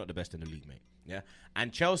 but you're not the best in the league, mate. Yeah.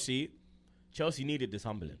 And Chelsea needed this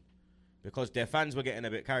humbling because their fans were getting a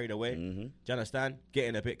bit carried away. Mm-hmm. Do you understand?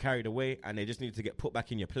 Getting a bit carried away, and they just needed to get put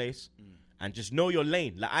back in your place and just know your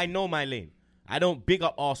lane. Like, I know my lane. I don't big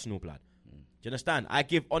up Arsenal, blood. Do you understand? I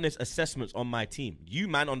give honest assessments on my team. You,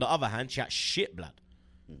 man, on the other hand, chat shit, blood.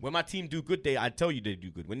 When my team do good, I tell you they do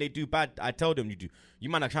good. When they do bad, I tell them you do. You,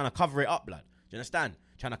 man, are trying to cover it up, blood. Do you understand?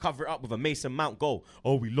 Trying to cover it up with a Mason Mount goal.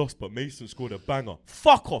 Oh, we lost, but Mason scored a banger.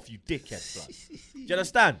 Fuck off, you dickhead, blood. Do you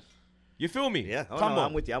understand? You feel me? Yeah, Come on.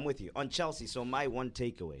 I'm with you. On Chelsea, so my one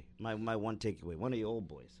takeaway, one of your old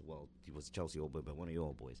boys, well, he was Chelsea old boy, but one of your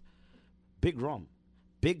old boys, Big Rom.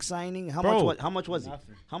 Big signing. How much was he?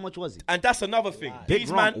 How much was he? And that's another thing. Big These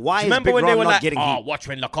Rom. man, Why is remember Big when they Rom were not like, getting oh, heat? watch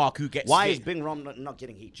when Lukaku gets Why hit. is Big Rom not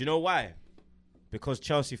getting heat? Do you know why? Because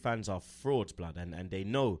Chelsea fans are frauds, blood, and they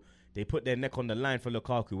know they put their neck on the line for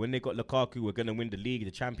Lukaku. When they got Lukaku, we're going to win the league,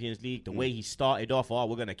 the Champions League. The way he started off,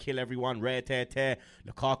 we're going to kill everyone, rare tear.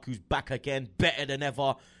 Lukaku's back again, better than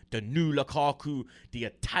ever. The new Lukaku, the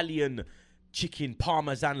Italian chicken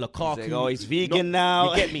parmesan Lukaku. Like, oh, he's vegan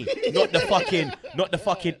now. You get me? not the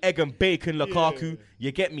fucking egg and bacon Lukaku.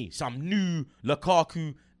 You get me? Some new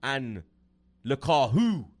Lukaku, and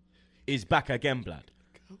Lukaku is back again, blood.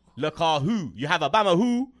 Lukaku. You have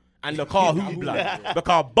Obama and Lukaku, blood.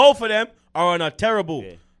 Because both of them are on a terrible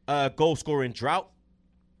goal scoring drought.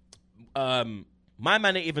 My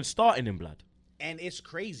man ain't even starting in, blood. And it's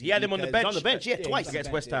crazy. He had him on the because- bench. on the bench, yeah, twice.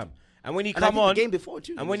 Against West Ham. And when he And I come think on, the game before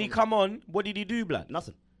too. and when he come on, what did he do, blood?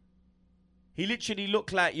 Nothing. He literally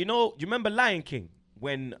looked like, you remember Lion King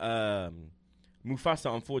when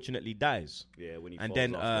Mufasa unfortunately dies? Yeah, when he and falls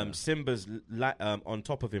then off the- Simba's on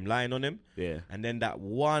top of him, lying on him. Yeah. And then that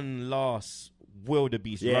one last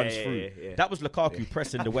wildebeest Yeah, runs yeah, through. yeah. That was Lukaku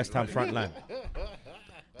pressing the West Ham front line.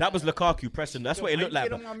 That was Lukaku pressing. That's what it looked like.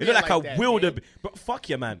 Get him on It me looked like like a that, wildebeest. But fuck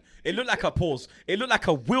you, man. It looked like a pause. It looked like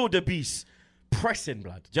a wildebeest pressing,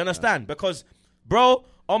 blood. Do you understand? Because, bro,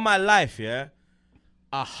 on my life, yeah,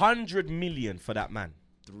 100 million for that man.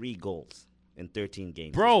 3 goals in 13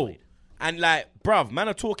 games. Bro, he's played. and like, bruv, man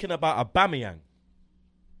are talking about Aubameyang.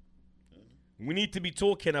 We need to be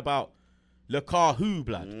talking about Lukaku,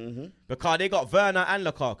 blood. Because they got Werner and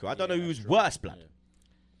Lukaku. I don't know who's worse, blood.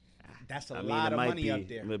 That's a I mean, lot it of might money be. up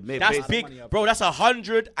there. That's Money big. up Bro, that's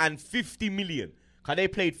 150 million. Because they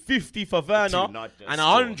played 50 for Werner not just and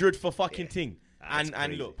score. 100 for fucking Ting. That's And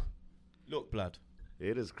crazy. look, blood.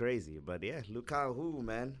 It is crazy, but yeah, Lukaku,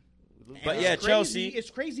 man. But And yeah, it's Chelsea. crazy. It's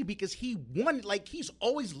crazy because he won. Like he's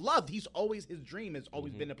always loved. He's always his dream has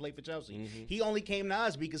always been to play for Chelsea. He only came to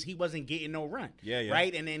us because he wasn't getting no run. Yeah.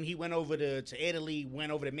 Right. And then he went over to Italy.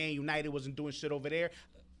 Went over to Man United. Wasn't doing shit over there.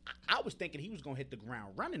 I was thinking he was gonna hit the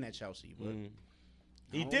ground running at Chelsea, but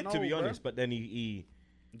He I did, don't to be know, honest. But then he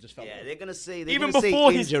just felt Yeah, they're gonna say even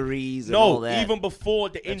before his injuries and all that. even before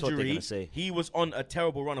the That's what they're injury, gonna say. he was on a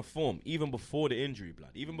terrible run of form. Even before the injury, blood.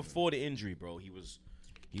 Even before the injury, bro, he was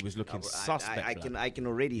looking suspect. I can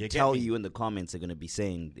already You get tell me? you in the comments they're gonna be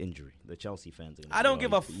saying injury. The Chelsea fans are gonna I say, don't "Oh,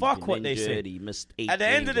 give a he's fuck been what they say. injured, He missed 8 At the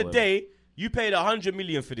end of games the or whatever." day, you paid 100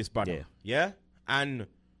 million for this brother. Yeah. Yeah? And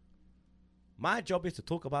my job is to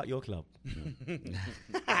talk about your club.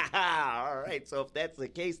 All right, so if that's the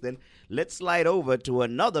case, then let's slide over to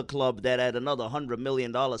another club that had another $100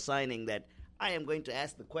 million signing that I am going to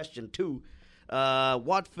ask the question to.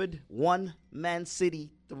 Watford 1, Man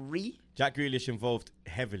City 3. Jack Grealish involved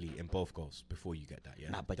heavily in both goals before you get that, yeah?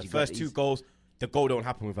 Nah, but the you first got- 2 he's- goals, the goal don't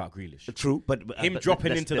happen without Grealish. True, but Him but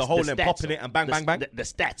dropping into the hole and stats, popping though. it and bang, bang, bang. The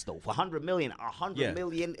stats, though, for 100 million, Yeah.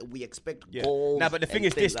 million, we expect Yeah. goals. Now, but the thing and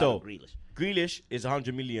is this, things out though. of Grealish. Grealish is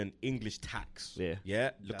 100 million English tax. Yeah. Yeah?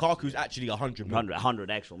 Lukaku's actually 100 million. 100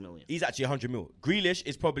 actual million. He's actually 100 mil. Grealish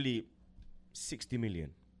is probably 60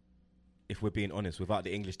 million, if we're being honest, without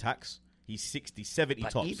the English tax. He's 60, 70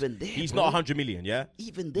 But tops. even there, He's bro. not 100 million, yeah?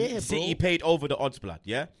 Even there, City bro. paid over the odds, blood,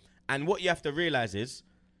 yeah? And what you have to realize is,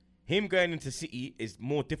 him going into City is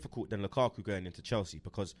more difficult than Lukaku going into Chelsea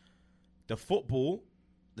because the football,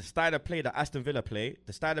 the style of play that Aston Villa play,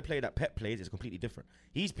 the style of play that Pep plays is completely different.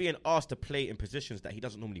 He's being asked to play in positions that he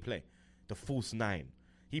doesn't normally play. The false 9.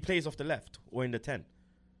 He plays off the left or in the 10.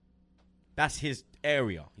 That's his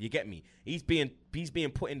area. You get me? He's being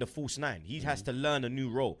put in the false 9. He has to learn a new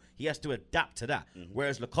role. He has to adapt to that.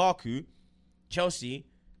 Whereas Lukaku, Chelsea,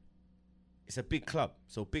 it's a big club.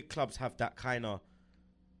 So big clubs have that kind of,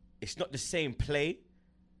 it's not the same play,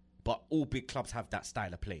 but all big clubs have that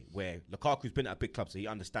style of play where Lukaku's been at a big club, so he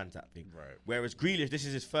understands that thing. Right. Whereas Grealish, this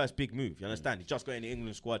is his first big move. You understand? He's just got in the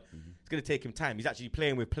England squad. It's going to take him time. He's actually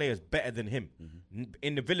playing with players better than him.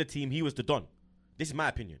 In the Villa team, he was the Don. This is my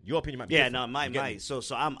opinion. Your opinion might be Yeah, different. no, You get my. me? So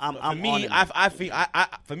I'm For on me, him. I think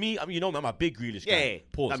for me, I mean, you know, I'm a big Grealish guy. Yeah,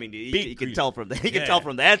 Pause. I mean, Big you can Grealish. tell from the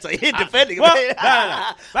Yeah. answer. He defending him. well,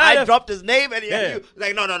 no. I dropped his name and Yeah. you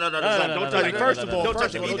like no, don't touch Like, him. first of all, don't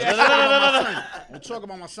touch him. don't either. talk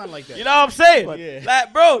about my son like that. You know what I'm saying? Yeah.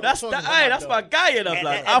 Like, bro, that's talking that. about Hey, my that's my dog. guy. You know,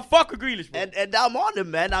 like, and- I fuck with Grealish, bro. And I'm on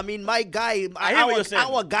him, man. I mean, my guy, I hear what you're saying.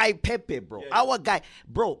 our guy Pepe, bro. Our guy,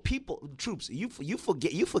 bro. People, troops. You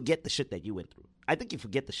forget the shit that you went through. I think you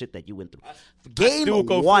forget the shit that you went through. Game still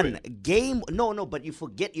go through 1, it. no, but you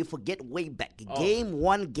forget way back. Game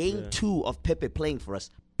 1, game 2 of Pepe playing for us.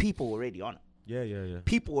 People were already on him. Yeah.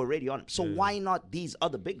 People were already on him. So why not these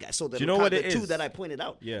other big guys? So Do you know what it the two is? that I pointed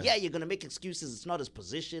out. Yeah. You're gonna make excuses. It's not his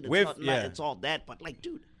position. It's With- not. yeah. It's all that. But like,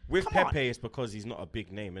 dude, With come Pepe, on. it's because he's not a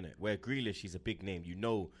big name, innit? Where Grealish, he's a big name. You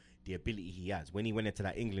know the ability he has. When he went into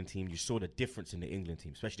that England team, you saw the difference in the England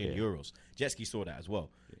team, especially in Euros. Jetski saw that as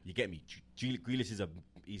well. You get me? Grealish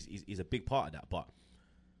is a big part of that. But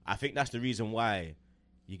I think that's the reason why,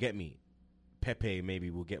 you get me, Pepe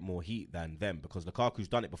maybe will get more heat than them because Lukaku's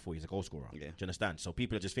done it before. He's a goal scorer. Yeah. Do you understand? So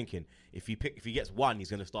people are just thinking if he gets one,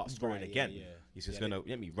 he's going to start scoring Right, again. yeah. He's just Yeah, going to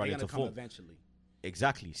run They're into gonna come form. eventually.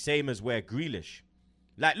 Exactly. Same as where Grealish.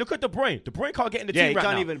 Like, look at De Bruyne. De Bruyne can't get in the Yeah, team he right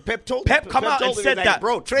can't now. even. Pep told Pep him. come out and told him, said he's that, like,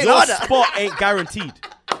 bro, train your harder. spot ain't guaranteed.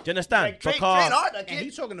 Do you understand? Like, train Because harder, And kid.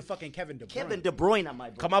 he's talking to fucking Kevin De Bruyne. Kevin De Bruyne, my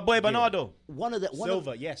bro. come my boy Bernardo. One of the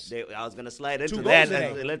Silva, yes. I was gonna slide into Two that. goals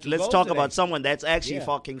today. Let's Two let's goals talk today. about someone that's actually Yeah.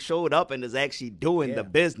 fucking showed up and is actually doing the Yeah.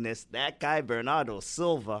 business. That guy Bernardo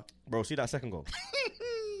Silva. Bro, see that second goal?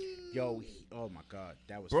 Yo, oh my God,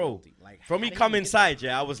 that was Bro, filthy. Like, from how me did come he get inside,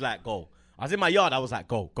 I was like, go. I was in my yard, I was like,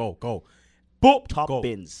 go. Boop, Top go.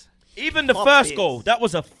 bins. Even the Top first bins. goal, that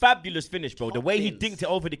was a fabulous finish, bro. The Top way he bins. dinked it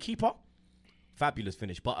over the keeper, fabulous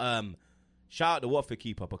finish. But shout out the Watford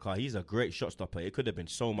keeper because he's a great shot stopper. It could have been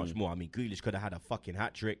so much more. I mean, Grealish could have had a fucking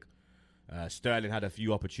hat trick. Sterling had a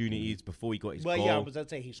few opportunities before he got his Well, goal. yeah, I was gonna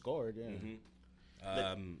say he scored.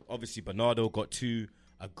 Yeah. Obviously, Bernardo got 2.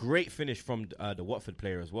 A great finish from the Watford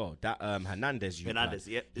player as well. That Hernandez, Hernandez,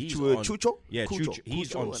 yeah. He's Chucho? on, Chucho? Yeah, Cucho. Chucho. He's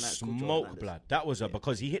Cucho on Hernandez. Cucho smoke Hernandez. blood. That was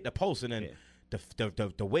because he hit the post and then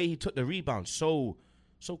the way he took the rebound so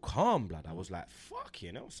calm, blood. I was like, fuck,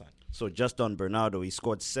 son. So just on Bernardo, he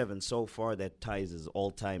scored 7 so far. That ties his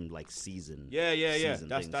all-time season. Yeah. season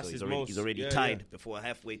That's thing. that's So his he's already, most. He's already yeah, tied yeah. before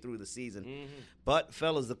halfway through the season. But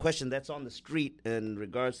fellas, the question that's on the street in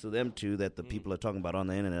regards to them two that the people are talking about on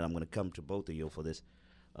the internet, I'm going to come to both of you for this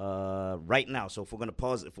right now. So if we're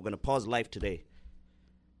going to pause life today,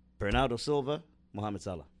 Bernardo Silva, Mohamed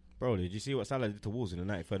Salah. Bro, did you see what Salah did to Wolves in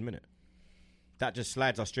the 93rd minute? That just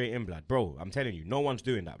slides us straight in, blood. Bro, I'm telling you, no one's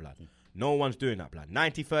doing that, blood. No one's doing that, blood.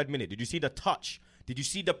 93rd minute. Did you see the touch? Did you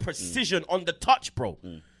see the precision on the touch, bro?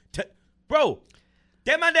 Bro,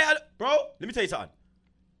 them man there, bro, let me tell you something.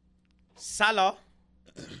 Salah,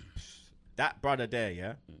 that brother there,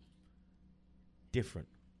 yeah? Different.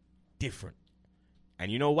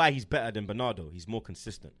 And you know why he's better than Bernardo? He's more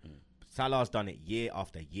consistent. Salah's done it year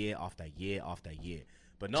after year after year after year.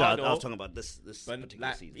 Bernardo, So I was talking about this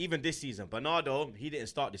particular season. even this season, Bernardo, he didn't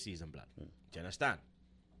start the season, blood. Do you understand?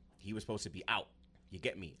 He was supposed to be out. You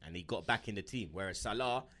get me? And he got back in the team. Whereas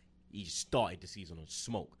Salah, he started the season on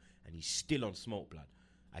smoke. And he's still on smoke, blood.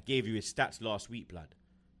 I gave you his stats last week, blood.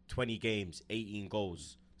 20 games, 18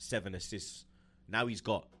 goals, 7 assists. Now he's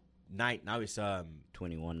got 9. Now it's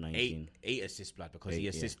 21, 19. 8 assists, blood, because he Yeah.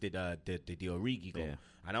 assisted the Origi goal. Yeah.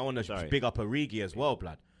 And I want to big up Origi as well,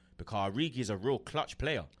 blood, because Origi is a real clutch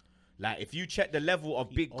player. Like, if you check the level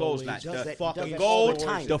of big goals, like does the that- fucking he does that goal, all the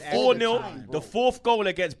time. the All 4-0, the time, bro. the fourth goal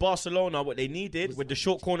against Barcelona, what they needed with the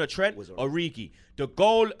short corner Trent, Origi. The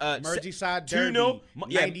goal, Merseyside 2-0,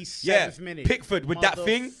 derby, yeah, 97th minute. Pickford with that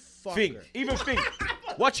thing. Even thing.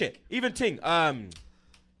 Watch it. Even thing.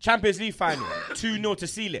 Champions League final, 2-0 to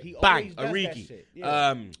seal it. He Bang, always does that Origi. shit,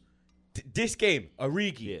 yeah. This game,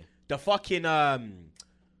 Origi. The fucking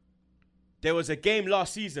there was a game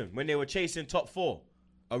last season when they were chasing top 4.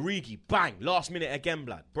 Origi, bang, last minute again,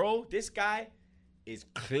 blood. Bro, this guy is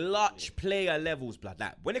clutch player levels, blood.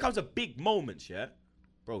 Like, when it comes to big moments, yeah,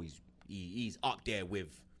 bro, he's up there with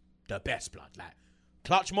the best, blood. Like,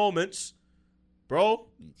 clutch moments, bro.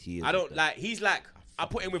 I don't like. He's like, I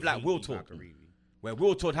put him with like Wiltord, where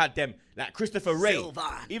Wiltord had them, like Christopher Ray.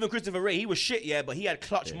 Even Christopher Ray, he was shit, yeah, but he had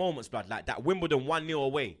clutch moments, blood. Like that Wimbledon 1-0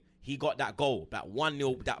 away, he got that goal. That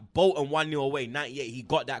 1-0, that Bolton 1-0 away, 98, he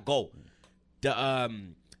got that goal.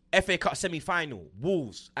 The FA Cup semi-final,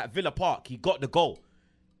 Wolves at Villa Park, he got the goal.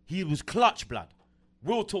 He was clutch, blood.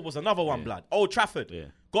 Wiltord was another one, blood. Old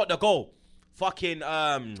Trafford, got the goal. Fucking,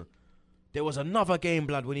 there was another game,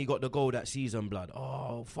 blood, when he got the goal that season, blood.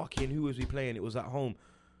 Oh, fucking, who was we playing? It was at home.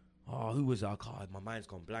 Oh, who was that? God, my mind's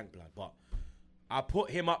gone blank, blood. But I put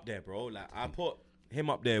him up there, bro. Like, I put him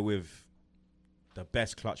up there with the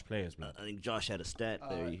best clutch players, blood. I think Josh had a stat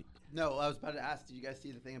there. No, I was about to ask, did you guys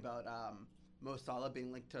see the thing about Mo Salah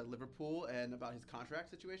being linked to Liverpool and about his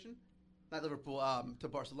contract situation? Not Liverpool, to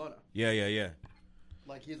Barcelona. Yeah.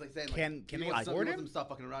 Like, he's like saying, Can like, they he wants afford him? him to stop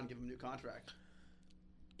fucking around and give him a new contract.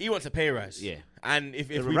 He wants a pay rise. Yeah. And if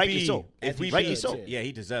we Rightly be, so. if we Rightly be, so. yeah,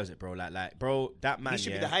 he deserves it, bro. Like, bro, that man, He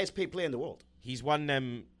should yeah, be the highest paid player in the world. he's won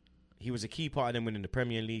them. He was a key part in them winning the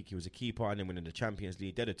Premier League. He was a key part in them winning the Champions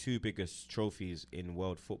League. They're the 2 biggest trophies in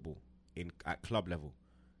world football at club level.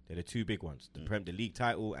 They're the 2 big ones, the league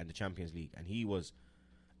title and the Champions League. And he was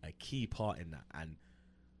a key part in that. And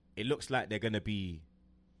it looks like they're going to be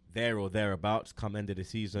there or thereabouts come end of the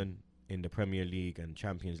season in the Premier League and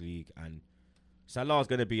Champions League. And Salah's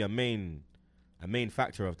going to be a main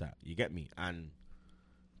factor of that. You get me? And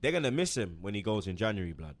they're going to miss him when he goes in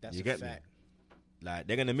January, blood. That's you a get fact. me? Like,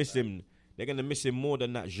 they're going to miss him. They're going to miss him more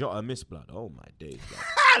than that Jota miss, blood. Oh, my days, blood.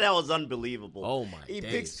 That was unbelievable. Oh, my he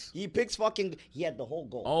days. picks fucking. He had the whole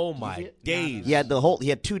goal. Oh, Did you my see it? days. He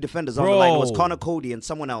had 2 defenders on the line. It was Bro. Connor Cody and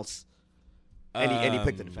someone else. And he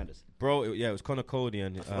picked the defenders. Bro, it was Connor Cody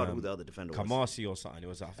and I forgot who the other defender was. Kamasi or something. It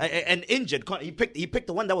was And injured. He picked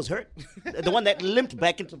the one that was hurt. The one that limped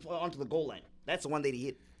back onto the goal line. That's the one that he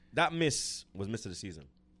hit. that miss was miss of the season.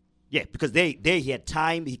 Yeah, because there he had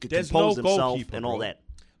time. He could There's compose no himself goalkeeper, and all bro. that.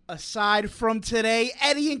 Aside from today,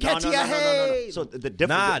 Eddie and No. Ketia, So the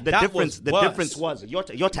That difference was worse. difference was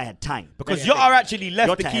Jota had time. Because Jota actually left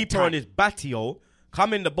Jota the had keeper time. on his batio,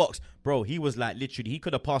 come in the box. Bro, he was like literally, he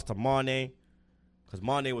could have passed to Mane because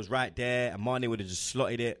Mane was right there and Mane would have just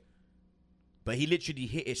slotted it. But he literally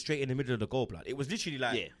hit it straight in the middle of the goal, blood. It was literally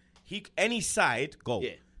like, any side, goal.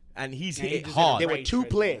 Yeah. And he's And hit he it just hit it hard. There were 2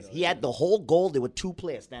 players. He had the whole goal. There were 2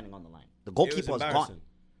 players standing on the line. The goalkeeper was embarrassing. gone.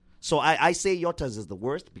 So I say Jota's is the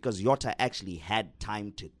worst because Jota actually had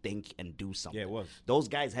time to think and do something. Yeah, it was. Those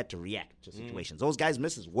guys had to react to situations. Those guys'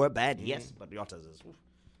 misses were bad, yes, but Jota's is. Oof.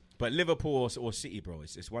 But Liverpool or City, bro,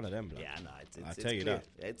 it's one of them, blood. Yeah, no, I tell you clear.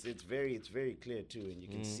 that. It's very clear too, and you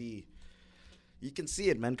can see. You can see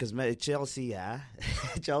it, man, because Chelsea,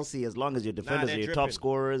 Chelsea, as long as your defenders they're are your top dripping.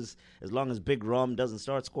 scorers, as long as Big Rom doesn't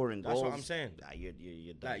start scoring That's goals. what I'm saying.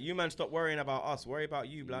 You're done. Like, you man, stop worrying about us. Worry about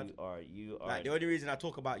you, blood. You are. Like, the only reason I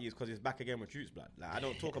talk about you is because it's back again with Troops, blood. Like, I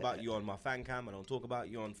don't talk about you on my fan cam. I don't talk about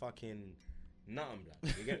you on fucking nothing,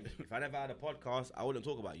 blood. You get me? If I never had a podcast, I wouldn't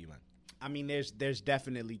talk about you, man. I mean, there's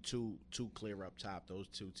definitely two clear up top. Those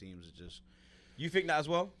two teams are just. You think that as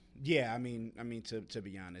well? Yeah, I mean, to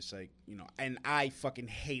be honest, like, you know, and I fucking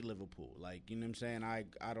hate Liverpool. Like, you know what I'm saying?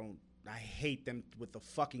 I hate them with a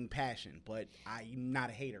fucking passion, but I'm not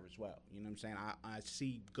a hater as well. You know what I'm saying? I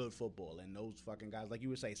see good football, and those fucking guys, like you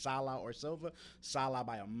would say, Salah or Silva, Salah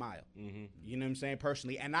by a mile. Mm-hmm. You know what I'm saying?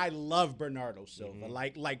 Personally, and I love Bernardo Silva,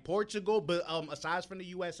 like Portugal, but aside from the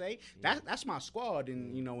USA, that's my squad.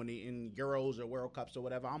 In you know, in Euros or World Cups or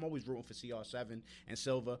whatever, I'm always rooting for CR7 and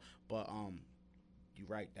Silva, but you're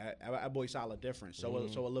right. That boy Salah different. So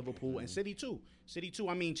a Liverpool and City too.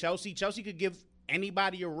 I mean, Chelsea could give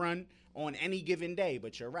anybody a run on any given day,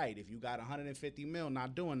 but you're right. If you got 150 mil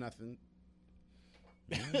not doing nothing,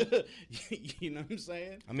 you know what I'm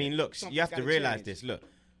saying? I mean, look, you have to realize this. Look,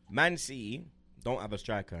 Man City don't have a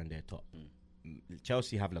striker in their top.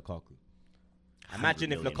 Chelsea have Lukaku.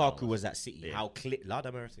 Imagine if Lukaku was at City. Yeah. How Lord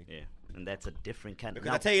have mercy. Yeah, and that's a different kind of.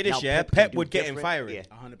 Because I tell you this, Pep would get him firing. Yeah.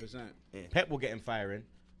 100%. Yeah. Pep will get him firing,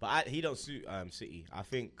 but he don't suit City. I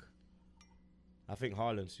think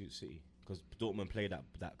Haaland suits City because Dortmund play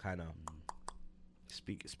that kind of.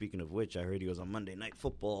 Speaking of which, I heard he was on Monday Night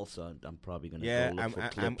Football, so I'm probably gonna go look for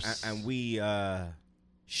clips. And we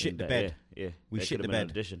shit the bed. Yeah, we shit the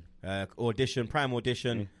bed. Audition, prime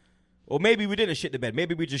audition. Yeah. Or maybe we didn't shit the bed.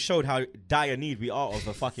 Maybe we just showed how dire need we are of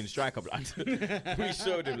a fucking striker, blood. We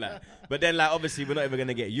showed him, like. But then, like, obviously, we're not even going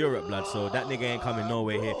to get Europe, blood, so that nigga ain't coming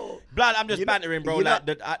nowhere here. Blood, I'm just bantering, bro.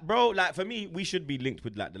 Like, for me, we should be linked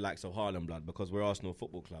with, like, the likes of Harlem, blood, because we're Arsenal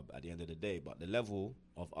Football Club at the end of the day. But the level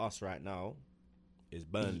of us right now is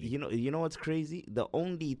Burnley. You know what's crazy? The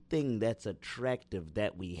only thing that's attractive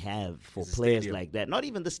that we have for players like that, not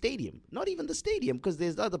even the stadium, because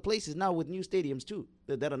there's other places now with new stadiums too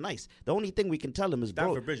that are nice. The only thing we can tell them is, bro,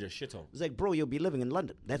 Stamford Bridge is shithole. It's like, bro, you'll be living in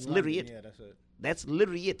London. That's literally it. Yeah, that's it. That's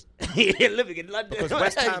literally it. You're living in London. Because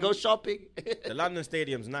West Ham, go shopping. The London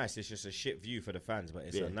Stadium's nice. It's just a shit view for the fans, but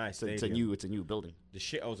it's a nice It's stadium. a new building. The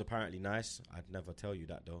shithole's apparently nice. I'd never tell you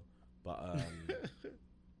that though. But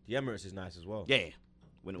the Emirates is nice as well. Yeah.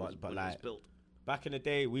 When it was built. Back in the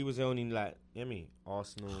day, we was only like,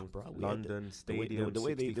 Arsenal, London, Stadium. The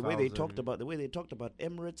way they talked about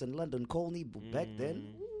Emirates and London Colney back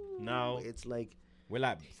then. Now it's like we're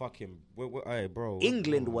like fucking. Hey, bro.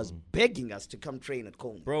 England was begging us to come train at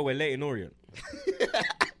Colney. Bro, we're Leighton Orient.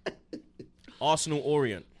 Arsenal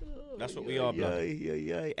Orient. That's what we are, blood.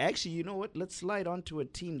 Yeah. Actually, you know what? Let's slide on to a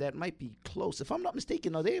team that might be close. If I'm not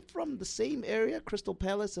mistaken, are they from the same area, Crystal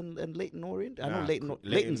Palace and Leighton Orient? I know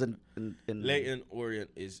Leighton's in Leighton Orient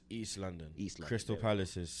is East London. Crystal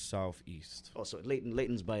Palace is Southeast. Oh, so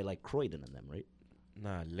Leighton's by like Croydon and them, right?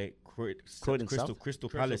 Nah, Croydon South? Crystal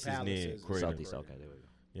Palace is near Croydon. Southeast, okay, there we go.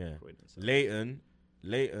 Yeah. Croydon,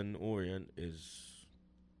 Leighton Orient is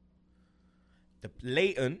the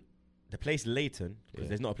place Leighton, because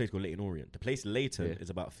there's not a place called Leighton Orient. The place Leighton is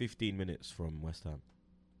about 15 minutes from West Ham.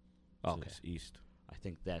 So Okay, it's east. I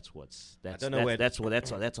think that's on the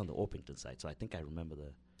Orpington side. So I think I remember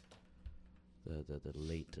the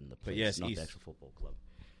Leighton, the place, yes, not east. the actual football club.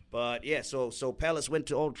 But yeah, so Palace went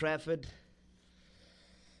to Old Trafford.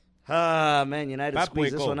 Ah, man, United Bad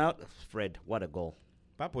squeezed boy this goal. one out. Fred, what a goal!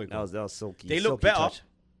 Bad boy. That was silky. They look silky better. touch.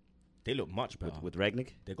 They look much better. with Ragnick.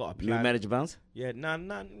 They got a New plan. manager bounce. Yeah,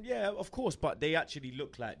 yeah, of course, but they actually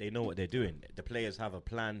look like they know what they're doing. The players have a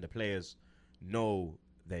plan. The players know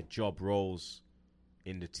their job roles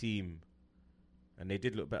in the team, and they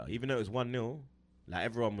did look better. Even though it was 1-0, like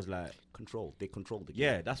everyone was like They controlled the game.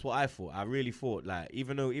 yeah, that's what I thought. I really thought like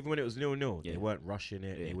even when it was 0-0, they weren't rushing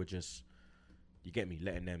it. They were just, you get me,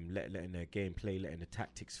 letting their game play, letting the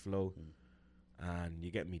tactics flow, and you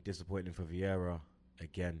get me, disappointing for Vieira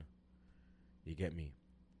again. You get me.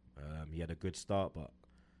 He had a good start, but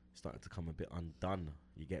started to come a bit undone.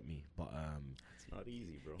 You get me. But It's not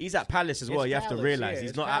easy, bro. he's at Palace as well. You have to realize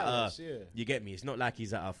he's not Palace, at a. You get me. It's not like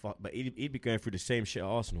he's at a. But he'd be going through the same shit at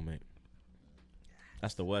Arsenal, mate.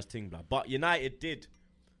 That's the worst thing, blood. But United did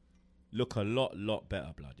look a lot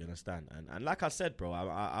better, blood. You understand? And like I said, bro,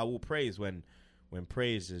 I will praise when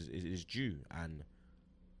praise is due, and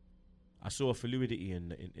I saw a fluidity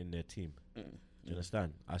in their team. Do you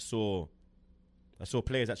understand? I saw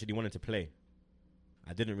players actually wanting to play.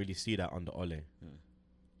 I didn't really see that under Ole.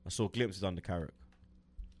 I saw glimpses under Carrick.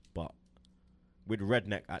 But with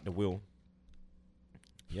Redneck at the wheel,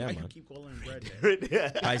 yeah, Why man. you keep calling him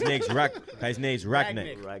Redneck? His name's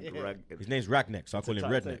Ragneck. Ragneck. His name's Ragneck, so I call him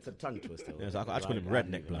Redneck. It's a tongue twister. Yeah, so I just call him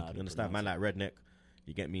Redneck, blood. You understand? Man like Redneck.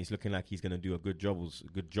 You get me? He's looking like he's gonna do a good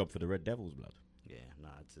job for the Red Devils, blood. Yeah,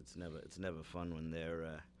 it's never fun when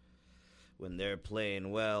when they're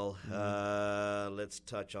playing well. Let's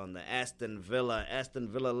touch on the Aston Villa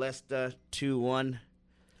Leicester 2-1.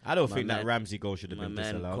 I don't My think that man- Ramsey goal should have My been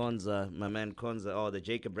man disallowed. Konza. Oh, the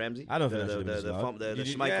Jacob Ramsey. I don't think the, that should have been disallowed. the Yeah,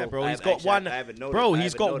 Schmeichel. bro. I He's have- got actually, one. I haven't noted- Bro, I he's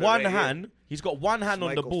haven't got noted one right here. hand. He's got one hand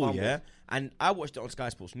on the Schmeichel ball, fumbles. yeah. And I watched it on Sky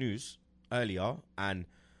Sports News earlier, and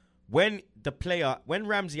when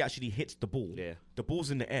Ramsey actually hits the ball, Yeah. the ball's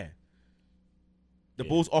in the air. The Yeah.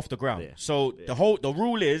 ball's off the ground. Yeah. So Yeah. the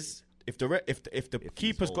rule is if the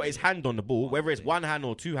keeper's got holding his hand on the ball, whether it's yeah. one hand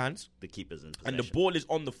or two hands, The keeper's in and possession. the ball is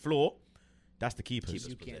on the floor, that's the keeper's.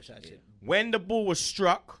 You can't touch it. When the ball was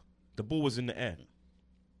struck, the ball was in the air.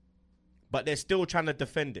 But they're still trying to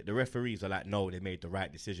defend it. The referees are like, no, they made the right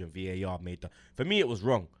decision. VAR made the... For me, it was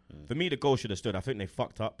wrong. For me, the goal should have stood. I think they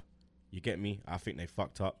fucked up. You get me? I think they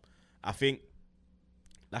fucked up. I think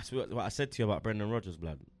that's what I said to you about Brendan Rodgers,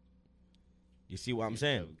 blood. You see what I'm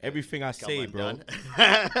saying? Everything I say, bro.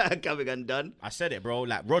 Coming undone. I said it, bro.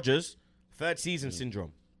 Like Rodgers, third season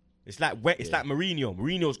syndrome. It's like like Mourinho.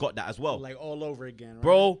 Mourinho's got that as well. Like all over again, right?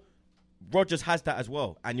 Bro, Rodgers has that as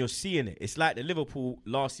well, and you're seeing it. It's like the Liverpool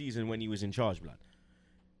last season when he was in charge, blood.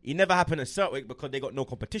 It never happened at Celtic because they got no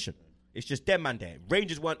competition. It's just them man there.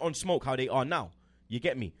 Rangers weren't on smoke how they are now. You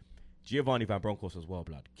get me? Giovanni Van Bronckhorst as well,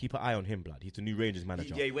 blood. Keep an eye on him, blood. He's the new Rangers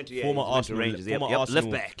manager. Yeah, he went to former he went to Arsenal, Rangers. Yep, former yep,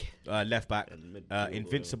 Arsenal left back.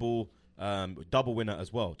 invincible, double winner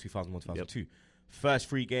as well, 2001-2002. First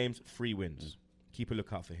 3 games, 3 wins. Keep a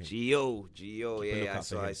lookout for him. Gio, Keep a yeah, lookout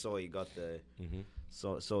for I him. saw he got the,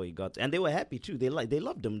 so he got, and they were happy too. They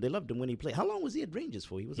loved him. They loved him when he played. How long was he at Rangers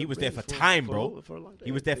for? He at was there for Rangers time, bro. For a long time.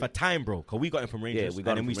 He was there for time, bro. Because we got him from Yeah, Rangers. we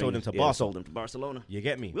got and him then we from sold him Rangers. to Yeah, Barca. sold him to Barcelona. You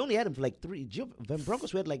get me? We only had him for like 3. Van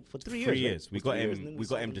Bronckhorst we had like for 3 years. 3 right? years. We For got 3 years, and him. then We got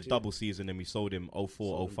sold him the to- double season, and we sold him 04,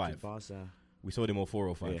 sold him to 05. Barca. We sold him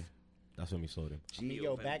 04, 05. Yeah. That's when we sold him.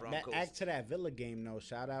 Yo, Van back Bronckhorst. to that Villa game though.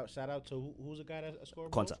 Shout out to who's the guy that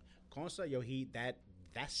scored? Konsa. Konsa, yo, that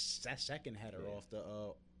second header off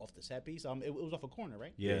the set piece. It was off a corner,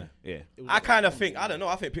 right? Yeah. Yeah. It was I off a kind of corner. think, I don't know,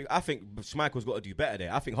 I think Schmeichel's got to do better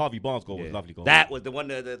there. I think Harvey Barnes' goal was a lovely goal. That was the one,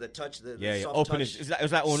 the touch, the yeah. soft Open touch. it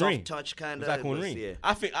was like Henry. Soft touch kind It of. was like Henry. Yeah.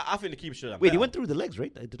 I think the keeper should have Wait, better. he went through the legs,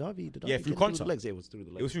 right? Did Harvey Yeah, get through through Konsa. the legs? Yeah, it was through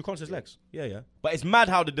the legs. It was through Consa's legs. Yeah. But it's mad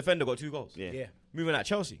how the defender got 2 goals. Yeah. Yeah. Moving at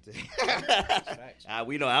Chelsea.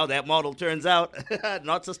 We know how that model turns out.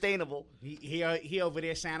 Not sustainable. He over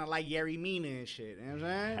there sounding like Yerry Mina and shit. You know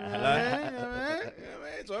what I'm saying?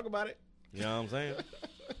 Yeah, talk about it. You know what I'm saying?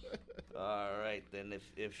 All right, then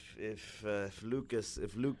if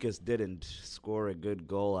Lucas didn't score a good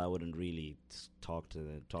goal, I wouldn't really talk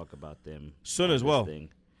about them. Son on as this well. thing.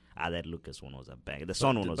 That Lucas one was a bang. The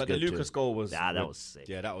Son one was But good the Lucas too. goal was... that was sick.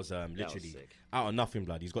 Yeah, that was literally sick. out of nothing,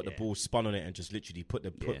 blood. He's got the Yeah. ball spun on it and just literally put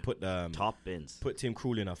Top bins. put Tim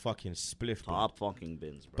Krul in a fucking spliff. blood. Top fucking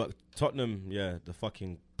bins, bro. But Tottenham, yeah, the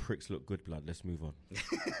fucking pricks look good, blood. Let's move on.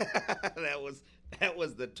 that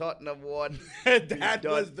was the Tottenham one. That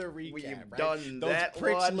was the recap. We've right? done Those that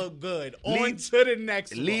pricks one. look good. Leeds- On to the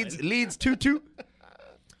next Leeds one. 2-2.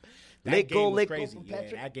 That Late game goal, was late goal crazy. from Yeah,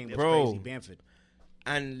 Patrick. that game was Bro. crazy. Bamford.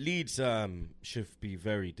 And Leeds should be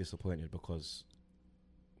very disappointed because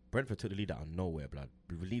Brentford took the lead out of nowhere, blood.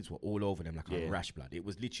 Leeds were all over them like a rash, blood. It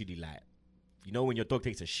was literally like, you know when your dog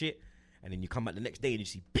takes a shit and then you come back the next day and you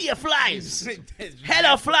see beer flies,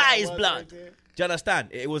 hella flies, blood. Do you understand?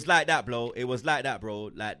 It was like that, bro. It was like that, bro.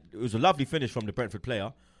 Like, it was a lovely finish from the Brentford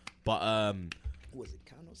player, but Was it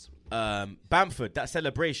Canos? Bamford, that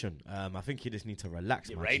celebration, I think you just need to relax,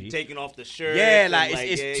 man. Right, G. taking off the shirt. Yeah, and like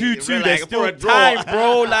it's 2-2. relax There's for still a draw. time,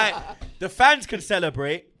 bro. Like the fans can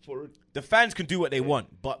celebrate. For- The fans can do what they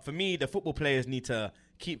want, but for me, the football players need to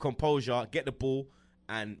keep composure, get the ball,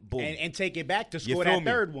 and boom. And take it back to You score feel that me?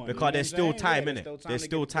 third one. Because you know there's what still I'm saying? time, Yeah, innit? to There's get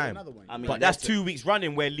still to time. another one. I mean, but that's that's 2 weeks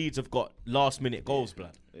running where Leeds have got last minute goals,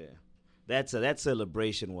 blood. Yeah. That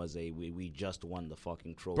celebration was we just won the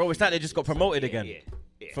fucking trophy. Bro, it's like they just got promoted again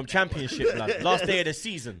Yeah. from Championship, blood. Last day of the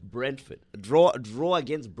season. Brentford. Draw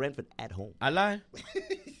against Brentford at home. I lie.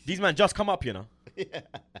 These men just come up, you know.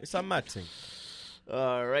 It's a mad thing.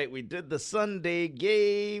 All right, we did the Sunday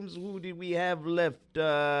games. Who did we have left?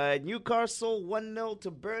 Newcastle 1-0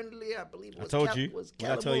 to Burnley. I believe I told you. was When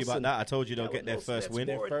I Callum tell you about Wilson. that, I told you they'll get their Callum first Wilson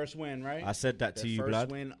win. scored. Their first win, right? I said that Their to you, first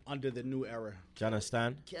blood. win under the new era. Do you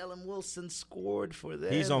understand? Callum Wilson scored for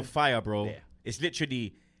them. He's on fire, bro. Yeah. It's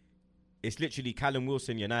literally Callum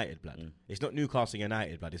Wilson United, blood. It's not Newcastle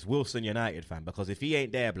United, blood. It's Wilson United, fam. Because if he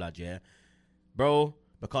ain't there, blood, yeah, bro.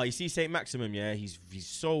 Because you see Saint Maximum, yeah, he's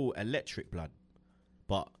so electric, blood.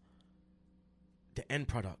 But the end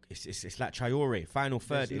product, it's like Traore, final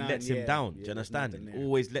third. There's It none, lets him yeah. down. Yeah, Do you there's understand? nothing It there.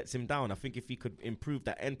 always lets him down. I think if he could improve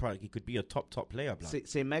that end product, he could be a top player. Blood.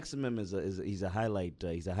 Say Maximum he's a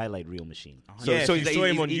highlight reel machine. Yeah, if you he's saw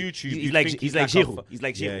like- him on he's- YouTube, He's you like think he's he's like like a Giroud. fu- He's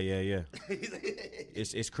like Yeah, Giroud. yeah.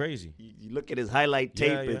 It's crazy. You look at his highlight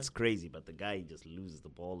tape, Yeah, yeah. it's crazy, but the guy just loses the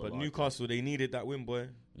ball a But lot. Newcastle, they needed that win, boy.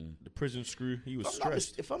 The prison screw, he was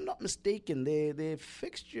stressed. If I'm not mistaken, their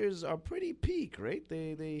fixtures are pretty peak, right?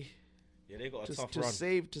 They Yeah, they got a to tough run.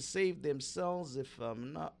 save themselves. If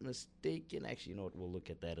I'm not mistaken, actually, you know what? We'll look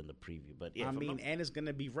at that in the preview. But yeah, I if I'm mean, not- and it's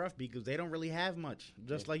gonna be rough because they don't really have much.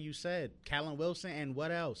 Just like you said, Callum Wilson and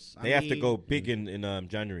what else? They have to go big in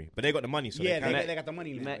January, but they got the money, so Yeah, they can. they got the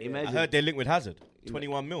money now. yeah. imagine- I heard they're linked with Hazard,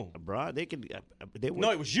 21 mil. bro, they could. They would.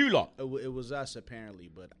 No, it was you lot, It was us apparently,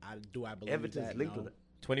 but I believe Everton's that linked no. with it.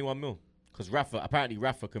 21 mil. Because apparently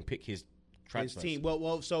Rafa can pick his His transfers. team.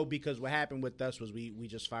 Well, so because what happened with us was we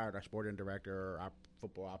just fired our sporting director or our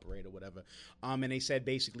football operator, whatever. And they said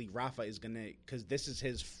basically Rafa is gonna, because this is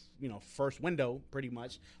his first window pretty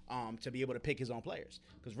much to be able to pick his own players,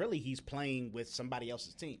 because really he's playing with somebody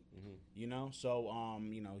else's team, So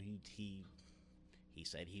he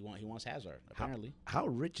said he wants Hazard apparently. How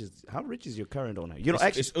rich is your current owner?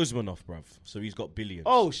 It's Usmanov, bruv. So he's got billions.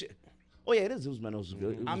 Oh shit. Oh yeah, it is Usman.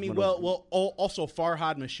 I mean, also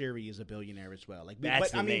Farhad Mashiri is a billionaire as well. Like,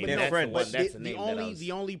 That's the name. They're That's the friends. one. But That's the name that I only was-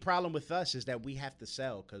 the only problem with us is that we have to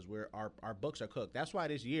sell because our books are cooked. That's why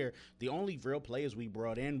this year the only real players we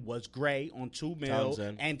brought in was Gray on 2 mil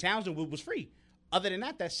Townsend. and Townsend was free. Other than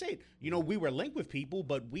that, that's it. We were linked with people,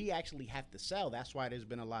 but we actually have to sell. That's why there's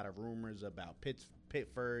been a lot of rumors about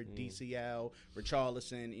Pitford, DCL,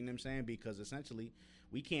 Richarlison. You know what I'm saying? Because essentially,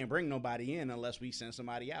 we can't bring nobody in unless we send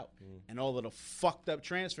somebody out. And all of the fucked up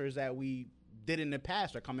transfers that we did in the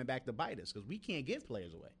past are coming back to bite us because we can't give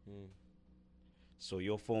players away. So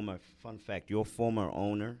your former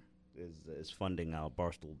owner is funding our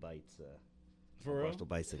Barstool Bites. For real? Barstool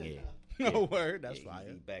Bites again. No word. That's Yeah, fire.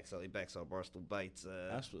 He backs our Barstool Bites.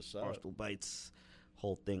 That's what's up. Barstool Bites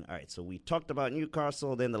whole thing. All right, so we talked about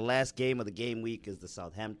Newcastle. Then the last game of the game week is the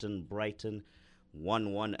Southampton Brighton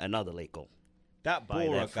 1-1. Another late goal that by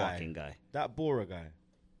Bora that guy. fucking guy. That Bora guy.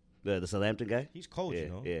 The Southampton guy. He's cold, Yeah, you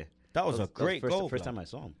know. yeah. That was a great goal. First blood. time I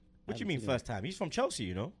saw him. What do you mean first time? He's from Chelsea,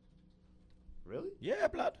 you know. Really? Yeah,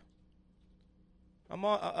 blood.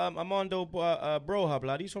 Armando Broha,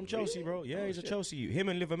 blood. He's from Chelsea, bro. Yeah, Oh, he's a shit. Chelsea youth. Him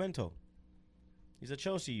and Livramento. He's a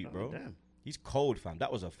Chelsea youth, bro. Damn. He's cold, fam.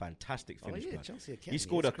 That was a fantastic Oh finish, yeah, blood. Chelsea Academy. He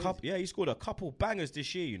scored That's a couple. crazy. Yeah, he scored a couple bangers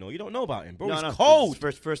this year. You know, you don't know about him, bro. No, He's no, cold,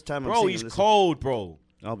 First time. I'm bro. seeing He's him this- cold, bro.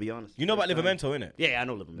 I'll be honest. You know about First time. Livramento, innit? Yeah, I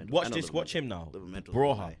know Livramento. Watch I know this. Watch Livramento. him now. Livermento's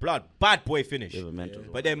Broha, guy. blood, bad boy finish.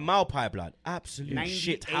 Livramento. But then Malpai, blood, absolute 98th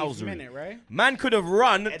shit housery. minute, right? Man could have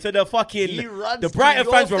run to the fucking. He runs The to Brighton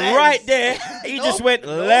your fans were fans. right there. He just went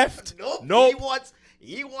left. Nope.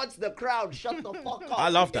 He wants the crowd. Shut the fuck up. I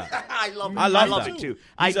love that. I love that. it too.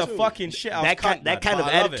 He's I a too. fucking shit house That kind, cunt, that man, kind but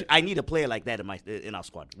of I love attitude. it. I need a player like that in our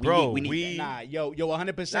squad. Bro, need we- Nah, yo,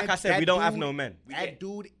 100%. Like I said, that we don't have dude- no men. That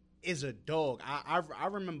dude is a dog. I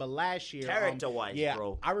remember last year. Character-wise, yeah,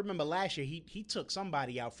 bro. I remember last year he took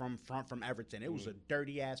somebody out from Everton. It was a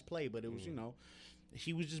dirty ass play, but it was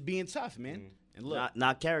he was just being tough, man. And look,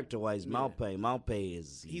 Not character wise. Malpe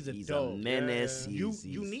is he's a he's dog. a menace. You He's-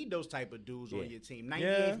 need those type of dudes Yeah. on your team.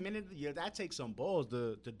 98th minute, that takes some balls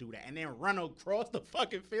to do that, and then run across the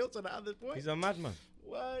fucking field to the other point. He's a madman.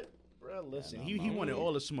 What, bro? Listen, he wanted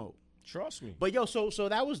all the smoke. Trust me. But yo, so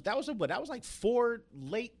that was like 4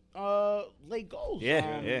 late goals.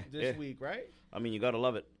 This week, right? I mean, you gotta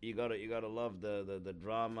love it. You gotta love the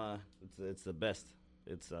drama. It's the best.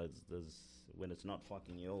 It's when it's not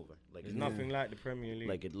fucking you over. Like There's nothing like the Premier League.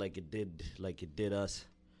 like it did us.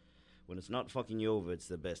 When it's not fucking you over, it's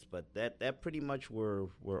the best. But that pretty much were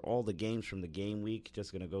all the games from the game week.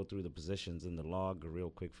 Just gonna go through the positions in the log real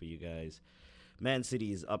quick for you guys. Man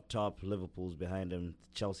City is up top. Liverpool's behind them.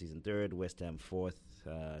 Chelsea's in third. West Ham fourth.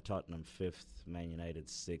 Tottenham fifth. Man United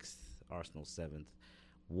sixth. Arsenal seventh.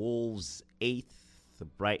 Wolves eighth.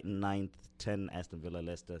 Brighton ninth. 10. Aston Villa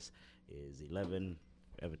Leicester is 11.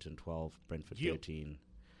 Everton 12. Brentford 13.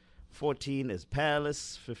 14 is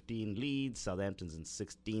Palace. 15 Leeds. Southampton's in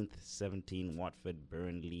 16th. 17 Watford.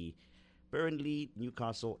 Burnley,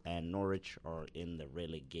 Newcastle, and Norwich are in the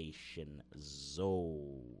relegation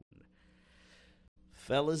zone.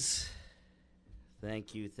 Fellas,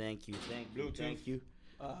 thank you.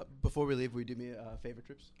 Before we leave, will you do me a favor,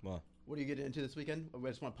 Troops? What? What are you getting into this weekend? I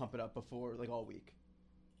just want to pump it up before, all week.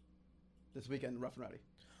 This weekend, Rough and Rowdy.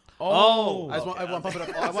 Oh. I want to pump it up.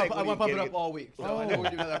 I want to pump it up all week. So I know we're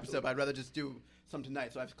doing another episode, but I'd rather just do some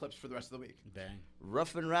tonight, so I have clips for the rest of the week. Bang.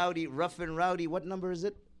 Rough and Rowdy. What number is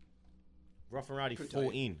it? Rough and Rowdy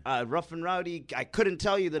 14. Rough and Rowdy. I couldn't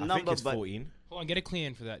tell you the I number, think it's but 14. Hold on, get a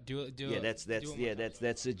clean for that. Do it. yeah,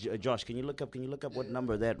 that's it. Josh, can you look up what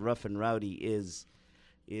number that Rough and Rowdy is,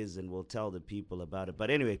 and we'll tell the people about it. But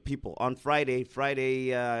anyway, people, on Friday,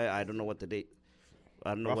 I don't know what the date.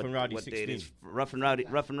 I don't know Rough what, and Rowdy what 16. date it is. Rough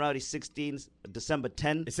and Rowdy 16, December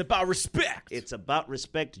 10. It's about respect. It's about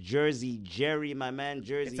respect. Jersey Jerry, my man,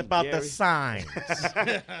 Jersey. It's about Jerry. the signs.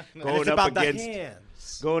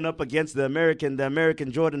 Going up against the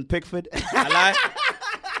American Jordan Pickford. I like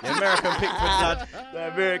the American Pickford lad.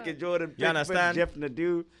 The American Jordan Pickford. You understand? Jeff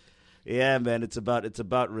Nadeau. Yeah, man, it's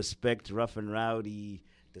about respect. Rough and Rowdy,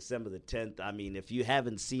 December the 10th. I mean, if you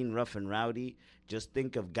haven't seen Rough and Rowdy, just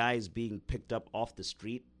think of guys being picked up off the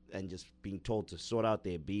street and just being told to sort out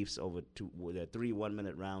their beefs over 3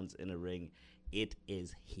 1-minute rounds in a ring. It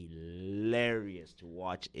is hilarious to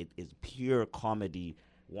watch. It is pure comedy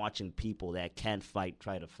watching people that can't fight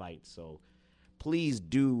try to fight. So please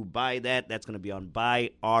do buy that. That's going to be on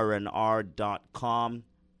buyrnr.com.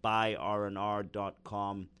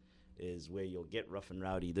 Buyrnr.com is where you'll get Rough and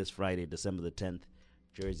Rowdy this Friday, December the 10th.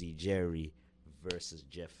 Jersey Jerry versus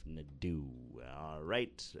Jeff Nadeau. All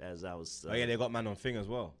right, as I was. Oh yeah, they got man on thing as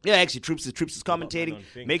well. Yeah, actually, Troops is commentating.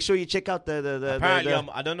 Make sure you check out the Apparently,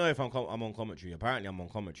 I don't know if I'm on commentary. Apparently, I'm on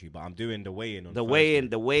commentary, but I'm doing the weigh-in on the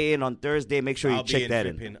weigh-in on Thursday. Make sure you check that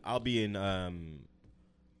in. I'll be in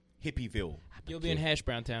Hippieville. You'll be in Hash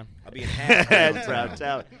Brown Town. I'll be in Hash Brown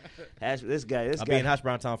Town. This guy. I'll be in Hash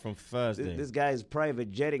Brown Town from Thursday. This guy is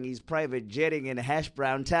private jetting. He's private jetting in Hash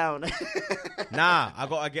Brown Town. Nah, I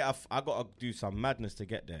gotta do some madness to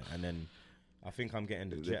get there, and then I think I'm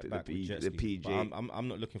getting the jet back with jet ski. PJ. But I'm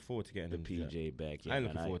not looking forward to getting the the PJ back. Yeah, I ain't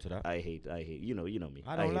looking forward to that. I hate. You know me.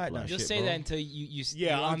 I don't like that Just shit, say bro. that until you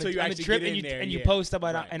Yeah, on until the, you on the actually trip get and in you there, and you yeah. post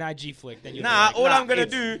about Right. an IG flick. Then you're Nah, like, all I'm gonna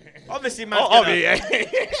do, obviously, man.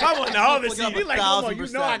 Come on now, obviously. Look up You're like, come on, 1,000%.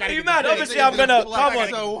 you know I gotta Are you get mad? the Obviously, flex. I'm gonna come on.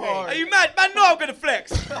 So hard. Are you mad? Man, no, I'm gonna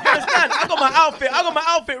flex. You understand? I got my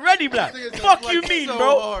outfit ready, blood. This nigga's Fuck gonna you flex mean, so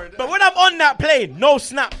bro? hard. But when I'm on that plane, no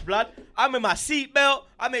snaps, blood. I'm in my seatbelt.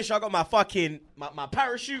 I make sure I got my fucking my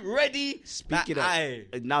parachute ready. Speaking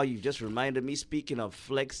of, now you've just reminded me. Speaking of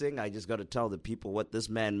flexing, I just got to tell the people what this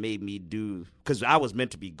man made me do because I was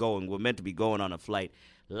meant to be going. We're meant to be going on a flight.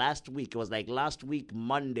 Last week, it was like last week,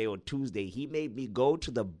 Monday or Tuesday, he made me go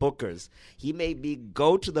to the Bookers.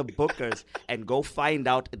 And go find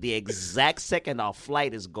out the exact second our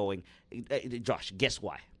flight is going. Josh, guess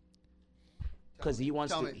why? Because he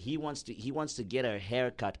wants to get a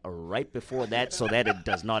haircut right before that so that it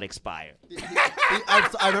does not expire.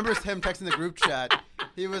 I remember him texting the group chat.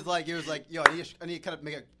 He was like, yo, I need to kind of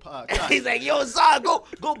make a cut. He's like, yo, Zah, go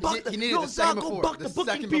buck He needed the second before. The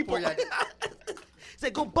second before, yeah. He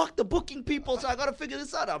said, go buck the booking people, so I got to figure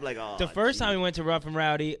this out. I'm like, oh. The first time we went to Rough and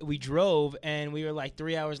Rowdy, we drove, and we were like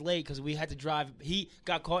 3 hours late because we had to drive. He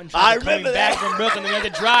got caught in traffic coming back from Brooklyn, and we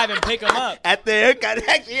had to drive and pick him up. At the haircut,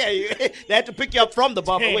 actually, yeah, they had to pick you up from the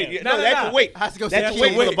barber. Wait, they had to wait. Has to go They had see to a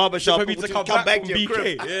wait for the wait. barber shop For me to come back from to your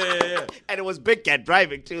crib. BK. Yeah. And it was Big Cat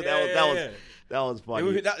driving, too. Yeah. That was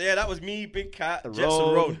funny. That was me, Big Cat, Jetson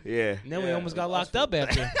Road. Yeah. And then we almost got locked up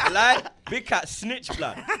after. I lied. Big Cat snitch,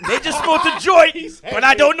 blood. They just smoked a joint, but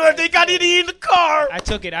I don't know if they got any in the car. I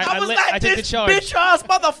took it. I was I like, took the this charge. bitch ass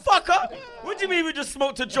motherfucker. What do you mean we just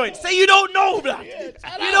smoked a joint? Say you don't know, blood.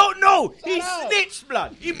 You don't know. He snitched,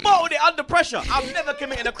 blood. He bottled it under pressure. I'm never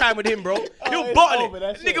committing a crime with him, bro. He'll bottle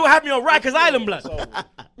it. Nigga will have me on Rikers Island, blood.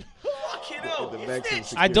 Fucking hell.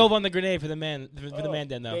 I dove on the grenade for the man. For the man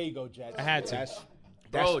then though. There you go, Jet. I had to.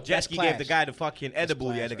 Bro, that's Jesky gave the class. guy the fucking edible.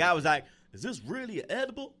 class, Yeah, the guy was like, "Is this really an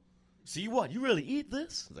edible? See what? You really eat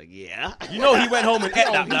this?" I was like, yeah. You know he went home and ate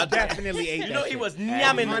that, He blood. definitely ate that. You know he shit. was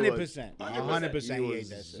yamming. 100%. 100% he ate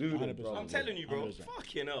that shit. 100%. I'm telling you, bro. 100%.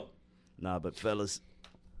 Fucking hell. Nah, but fellas,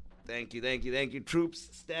 thank you, Troops,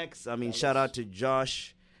 Stacks. I mean, shout out to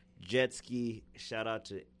Josh, Jetski. Shout out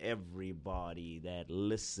to everybody that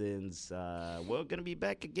listens. We're gonna be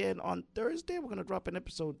back again on Thursday. We're gonna drop an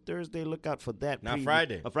episode Thursday. Look out for that. Not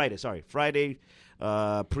Friday. Friday.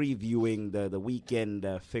 Previewing the weekend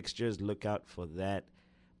fixtures. Look out for that.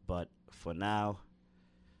 But for now,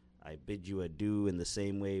 I bid you adieu in the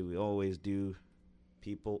same way we always do.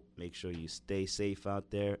 People, make sure you stay safe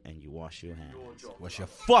out there and you wash your hands. Wash your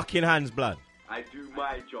fucking hands, blood. I do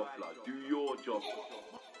my job, blood. Do your job.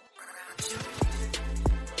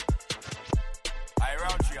 I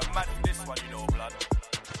round you, I'm mad for this one, you